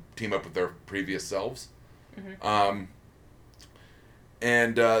team up with their previous selves. Mm-hmm.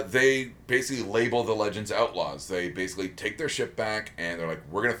 And they basically label the Legends outlaws. They basically take their ship back, and they're like,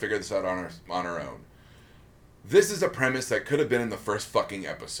 we're going to figure this out on our own. This is a premise that could have been in the first fucking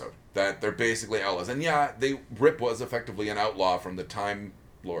episode. That they're basically outlaws. And yeah, Rip was effectively an outlaw from the Time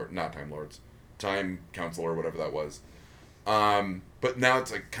Council or whatever that was. But now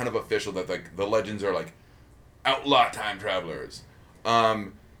it's like kind of official that like the Legends are like outlaw time travelers.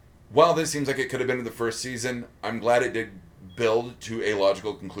 While this seems like it could have been in the first season, I'm glad it did build to a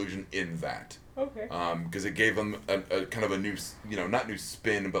logical conclusion in that. Okay. Because it gave them a kind of a new, not new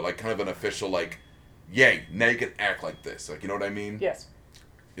spin, but like kind of an official like, yay, now you can act like this. Like, you know what I mean? Yes.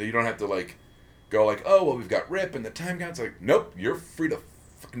 You don't have to like go like, oh, well, we've got Rip and the Time Council. Like, nope, you're free to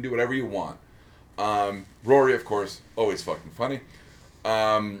fucking do whatever you want. Rory, of course, always fucking funny.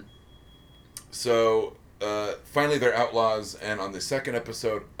 So finally they're outlaws, and on the second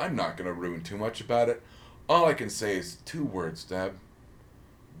episode, I'm not going to ruin too much about it. All I can say is 2 words, Deb.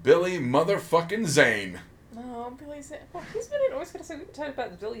 Billy motherfucking Zane. Oh, Billy Zane. Well, he's been in, I was going to say, we've talked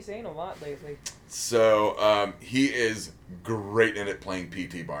about Billy Zane a lot lately. So, he is great in it playing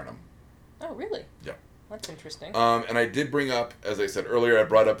P.T. Barnum. Oh, really? Yeah. That's interesting. And I did bring up, as I said earlier, I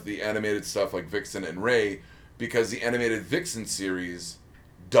brought up the animated stuff like Vixen and Ray, because the animated Vixen series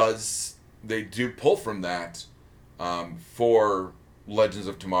they do pull from that for Legends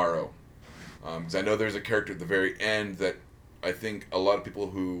of Tomorrow. Because I know there's a character at the very end that I think a lot of people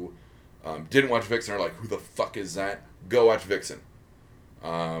who didn't watch Vixen are like, who the fuck is that? Go watch Vixen.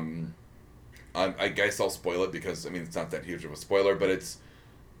 I guess I'll spoil it because, I mean, it's not that huge of a spoiler, but it's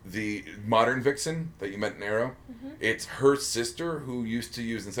the modern Vixen that you met in Arrow. Mm-hmm. It's her sister who used to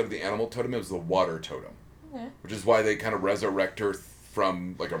use, instead of the animal totem, it was the water totem. Okay. Which is why they kind of resurrect her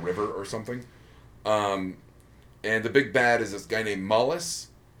from, like, a river or something. And the big bad is this guy named Mallus.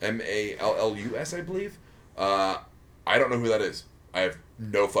 Mallus, I believe. I don't know who that is. I have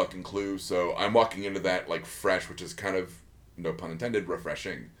no fucking clue, so I'm walking into that, like, fresh, which is kind of, no pun intended,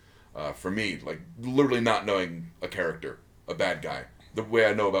 refreshing for me. Like, literally not knowing a character, a bad guy. The way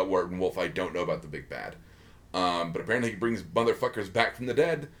I know about Warden Wolf, I don't know about the big bad. But apparently he brings motherfuckers back from the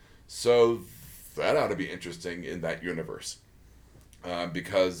dead, so that ought to be interesting in that universe.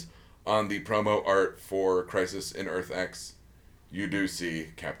 Because on the promo art for Crisis in Earth X, you do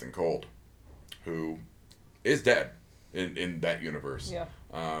see Captain Cold, who is dead in that universe. Yeah.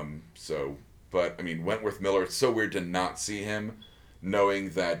 But, I mean, Wentworth Miller, it's so weird to not see him,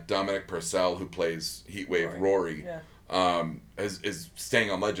 knowing that Dominic Purcell, who plays Heatwave Rory, is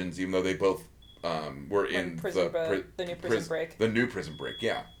staying on Legends, even though they both were in the new Prison Break. The new Prison Break,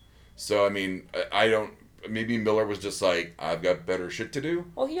 yeah. So, I mean, maybe Miller was just like, I've got better shit to do.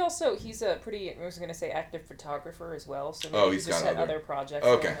 Well, he's a pretty, I was going to say, active photographer as well, so maybe he's just got other projects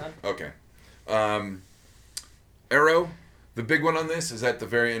going on. Okay. Arrow, the big one on this is at the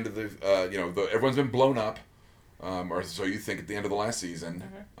very end of the, everyone's been blown up, or so you think at the end of the last season.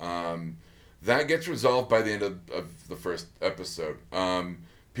 Mm-hmm. That gets resolved by the end of the first episode.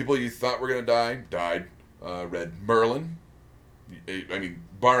 People you thought were going to die, died. Red Merlin. I mean,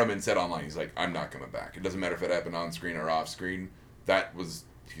 Barnum said online, he's like, I'm not coming back. It doesn't matter if it happened on screen or off screen. He's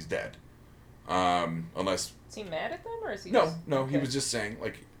dead. Unless... Is he mad at them, or is he No, just... he was just saying,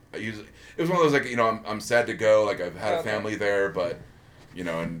 like, it was one of those, like, I'm sad to go, like, I've had a family there, but,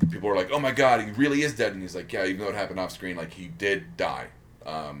 and people were like, oh my god, he really is dead, and he's like, yeah, even though it happened off screen, like, he did die,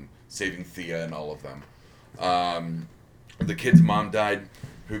 saving Thea and all of them. The kid's mom died,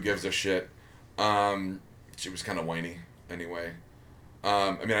 who gives a shit. She was kind of whiny, anyway.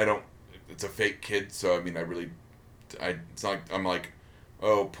 It's a fake kid, so, it's not like, I'm like,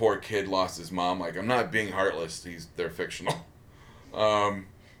 oh, poor kid lost his mom, like, I'm not being heartless, they're fictional.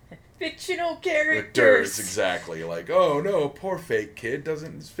 Fictional characters. Exactly. Like, oh no, poor fake kid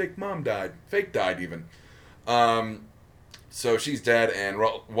his fake mom died. Fake died even. So she's dead, and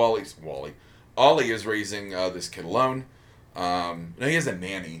Ollie is raising this kid alone. Now he has a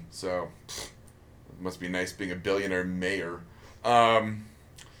nanny, so it must be nice being a billionaire mayor.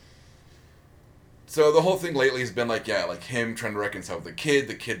 So the whole thing lately has been like him trying to reconcile with the kid.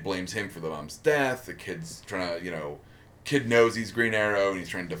 The kid blames him for the mom's death. The kid's trying to, kid knows he's Green Arrow, and he's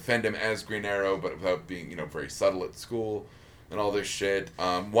trying to defend him as Green Arrow, but without being, very subtle at school, and all this shit.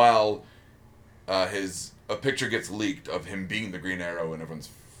 While a picture gets leaked of him being the Green Arrow, and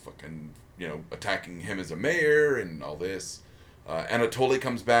everyone's fucking, attacking him as a mayor, and all this. Anatoly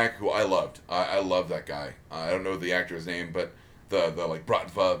comes back, who I loved. I love that guy. I don't know the actor's name, but the like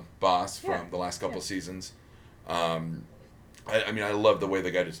Bratva boss from the last couple seasons. I mean, I love the way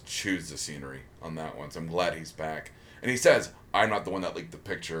the guy just chews the scenery on that one. So I'm glad he's back. And he says, "I'm not the one that leaked the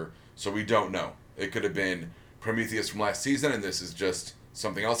picture, so we don't know. It could have been Prometheus from last season, and this is just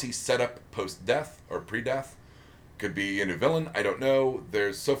something else he set up post-death or pre-death. Could be a new villain. I don't know.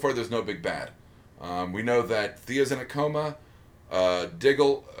 So far there's no big bad. We know that Thea's in a coma.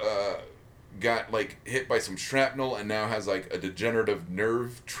 Diggle got like hit by some shrapnel and now has like a degenerative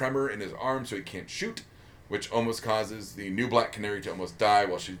nerve tremor in his arm, so he can't shoot, which almost causes the new Black Canary to almost die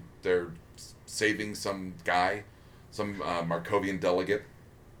while they're saving some guy, some Markovian delegate.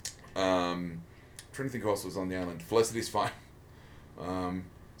 I'm trying to think who else was on the island. Felicity's fine.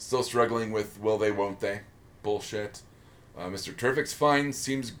 Still struggling with will they, won't they bullshit. Mr. Terrific's fine.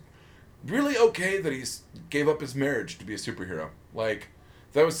 Seems really okay that he's gave up his marriage to be a superhero. Like,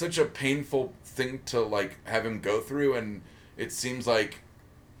 that was such a painful thing to like have him go through, and it seems like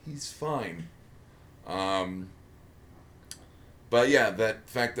he's fine. But yeah, that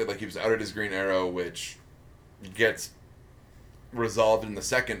fact that like he was outed his Green Arrow, which gets resolved in the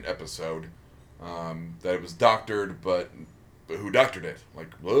second episode, that it was doctored, but who doctored it? Like,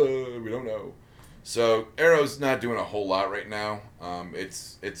 we don't know. So Arrow's not doing a whole lot right now.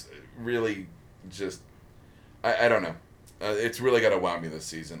 It's really just I don't know. It's really got to wow me this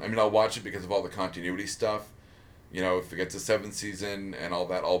season. I mean, I'll watch it because of all the continuity stuff. You know, if it gets a seventh season and all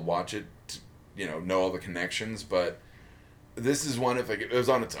that, I'll watch it to, know all the connections. But this is one, if it was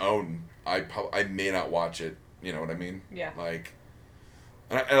on its own, I may not watch it. You know what I mean? Yeah. Like,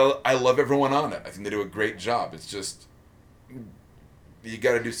 I love everyone on it. I think they do a great job. It's just, you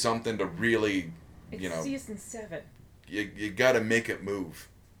got to do something to really, It's season 7. You got to make it move.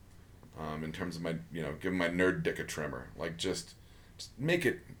 In terms of my, give my nerd dick a tremor. Like, just make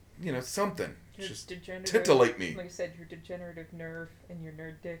it, something. Your just degenerative, titillate me. Like I said, your degenerative nerve and your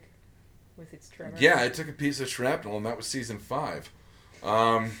nerd dick with its tremor. Yeah, I took a piece of shrapnel, and that was season 5.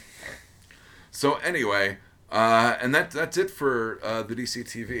 So anyway, and that's it for the DC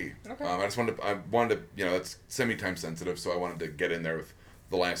TV. Okay. I wanted to, it's semi-time sensitive, so I wanted to get in there with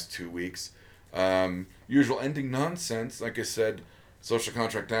the last 2 weeks. Usual ending nonsense, like I said. Social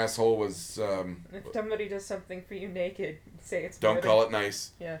contract asshole was... if somebody does something for you naked, say it's Don't murder. call it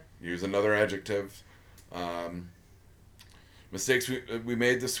nice. Yeah. Use another adjective. Mistakes we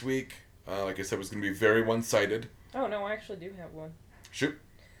made this week, like I said, was going to be very one-sided. Oh, no, I actually do have one. Shoot.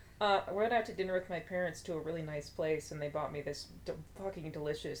 I went out to dinner with my parents to a really nice place, and they bought me this fucking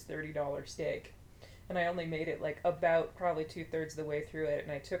delicious $30 steak. And I only made it, like, about probably 2/3 of the way through it,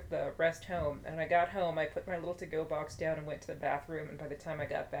 and I took the rest home. And I got home, I put my little to-go box down and went to the bathroom, and by the time I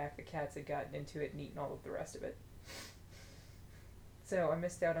got back, the cats had gotten into it and eaten all of the rest of it. So I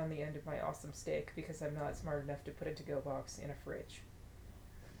missed out on the end of my awesome steak because I'm not smart enough to put a to-go box in a fridge.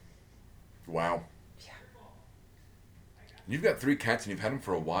 Wow. Yeah. You've got 3 cats and you've had them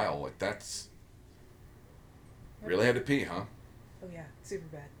for a while. Like, that's... Really had to pee, huh? Oh yeah, super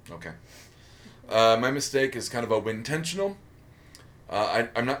bad. Okay. My mistake is kind of intentional.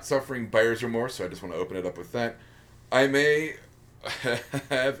 I'm not suffering buyer's remorse, so I just want to open it up with that. I may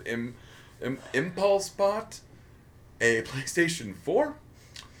have impulse bought a PlayStation 4.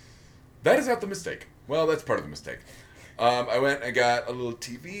 That is not the mistake. Well, that's part of the mistake. I went and got a little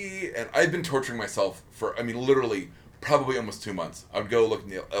TV, and I've been torturing myself for, literally, probably almost 2 months. I would go look in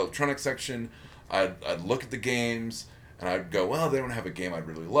the electronics section, I'd look at the games, and I'd go, well, they don't have a game I'd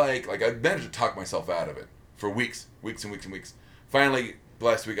really like. Like, I'd managed to talk myself out of it for weeks and weeks. Finally,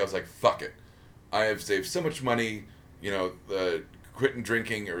 last week, I was like, fuck it. I have saved so much money, quitting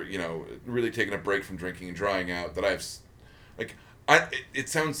drinking or, really taking a break from drinking and drying out that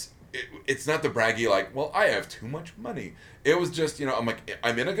it's not the braggy, like, well, I have too much money. It was just, I'm like,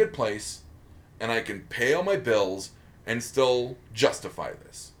 I'm in a good place, and I can pay all my bills and still justify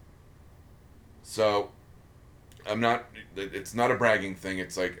this. So... it's not a bragging thing.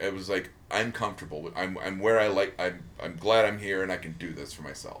 It was like, I'm comfortable. I'm where I like, I'm glad I'm here and I can do this for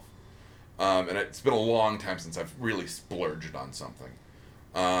myself. And it's been a long time since I've really splurged on something.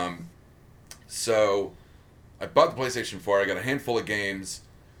 So I bought the PlayStation 4. I got a handful of games.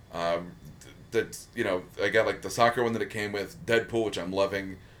 I got like the soccer one that it came with, Deadpool, which I'm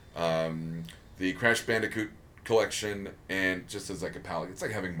loving, the Crash Bandicoot collection, and just as like a palette, it's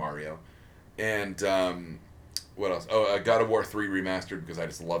like having Mario. And, what else? Oh, God of War 3 Remastered because I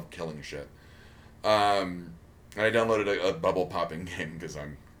just love killing shit. And I downloaded a bubble popping game because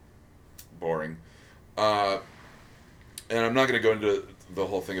I'm boring. And I'm not going to go into the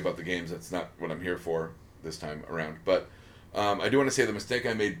whole thing about the games. That's not what I'm here for this time around. But I do want to say the mistake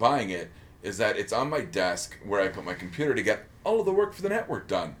I made buying it is that it's on my desk where I put my computer to get all of the work for the network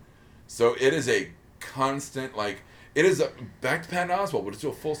done. So it is a constant, like, It is back to Patton Oswalt, but it's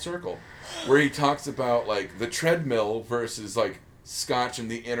a full circle, where he talks about like the treadmill versus like scotch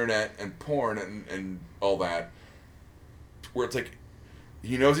and the internet and porn and all that. Where it's like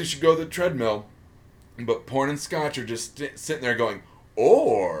he knows he should go to the treadmill, but porn and scotch are just sitting there going,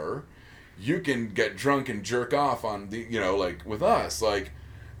 or you can get drunk and jerk off on the like with us. Like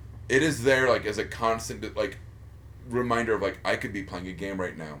it is there like as a constant like reminder of like I could be playing a game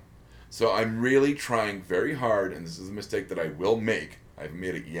right now. So I'm really trying very hard, and this is a mistake that I will make. I haven't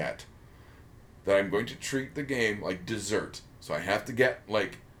made it yet. That I'm going to treat the game like dessert. So I have to get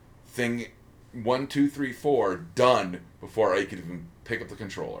like thing 1, 2, 3, 4 done before I can even pick up the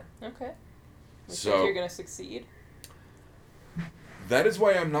controller. Okay. You So think you're gonna succeed? that is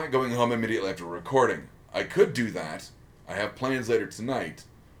why I'm not going home immediately after recording. I could do that. I have plans later tonight,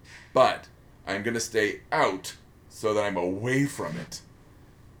 but I'm going to stay out so that I'm away from it.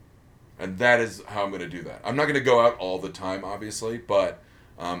 And that is how I'm going to do that. I'm not going to go out all the time, obviously, but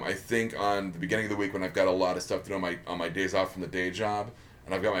I think on the beginning of the week when I've got a lot of stuff to do on my days off from the day job,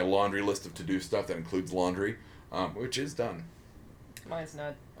 and I've got my laundry list of to-do stuff that includes laundry, which is done. Mine's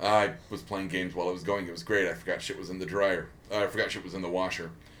not. I was playing games while it was going. It was great. I forgot shit was in the dryer. I forgot shit was in the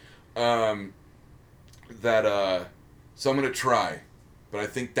washer. So I'm going to try. But I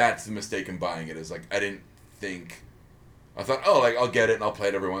think that's the mistake in buying it, is like, I didn't think... I thought, oh, like, I'll get it and I'll play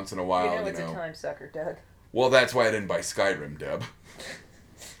it every once in a while, It's a time sucker, Doug. Well, that's why I didn't buy Skyrim, Deb.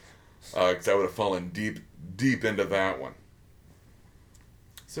 Because I would have fallen deep, deep into that one.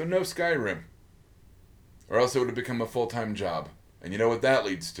 So no Skyrim. Or else it would have become a full-time job. And you know what that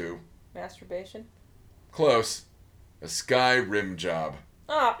leads to? Masturbation? Close. A Skyrim job.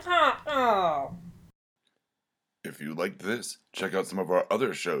 Oh. If you liked this, check out some of our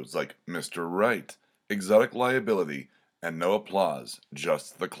other shows like Mr. Right, Exotic Liability, and No Applause,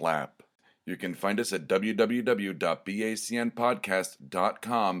 Just the Clap. You can find us at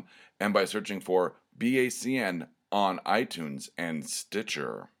www.bacnpodcast.com and by searching for BACN on iTunes and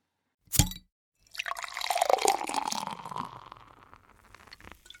Stitcher.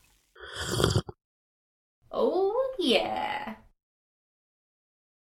 Oh, yeah.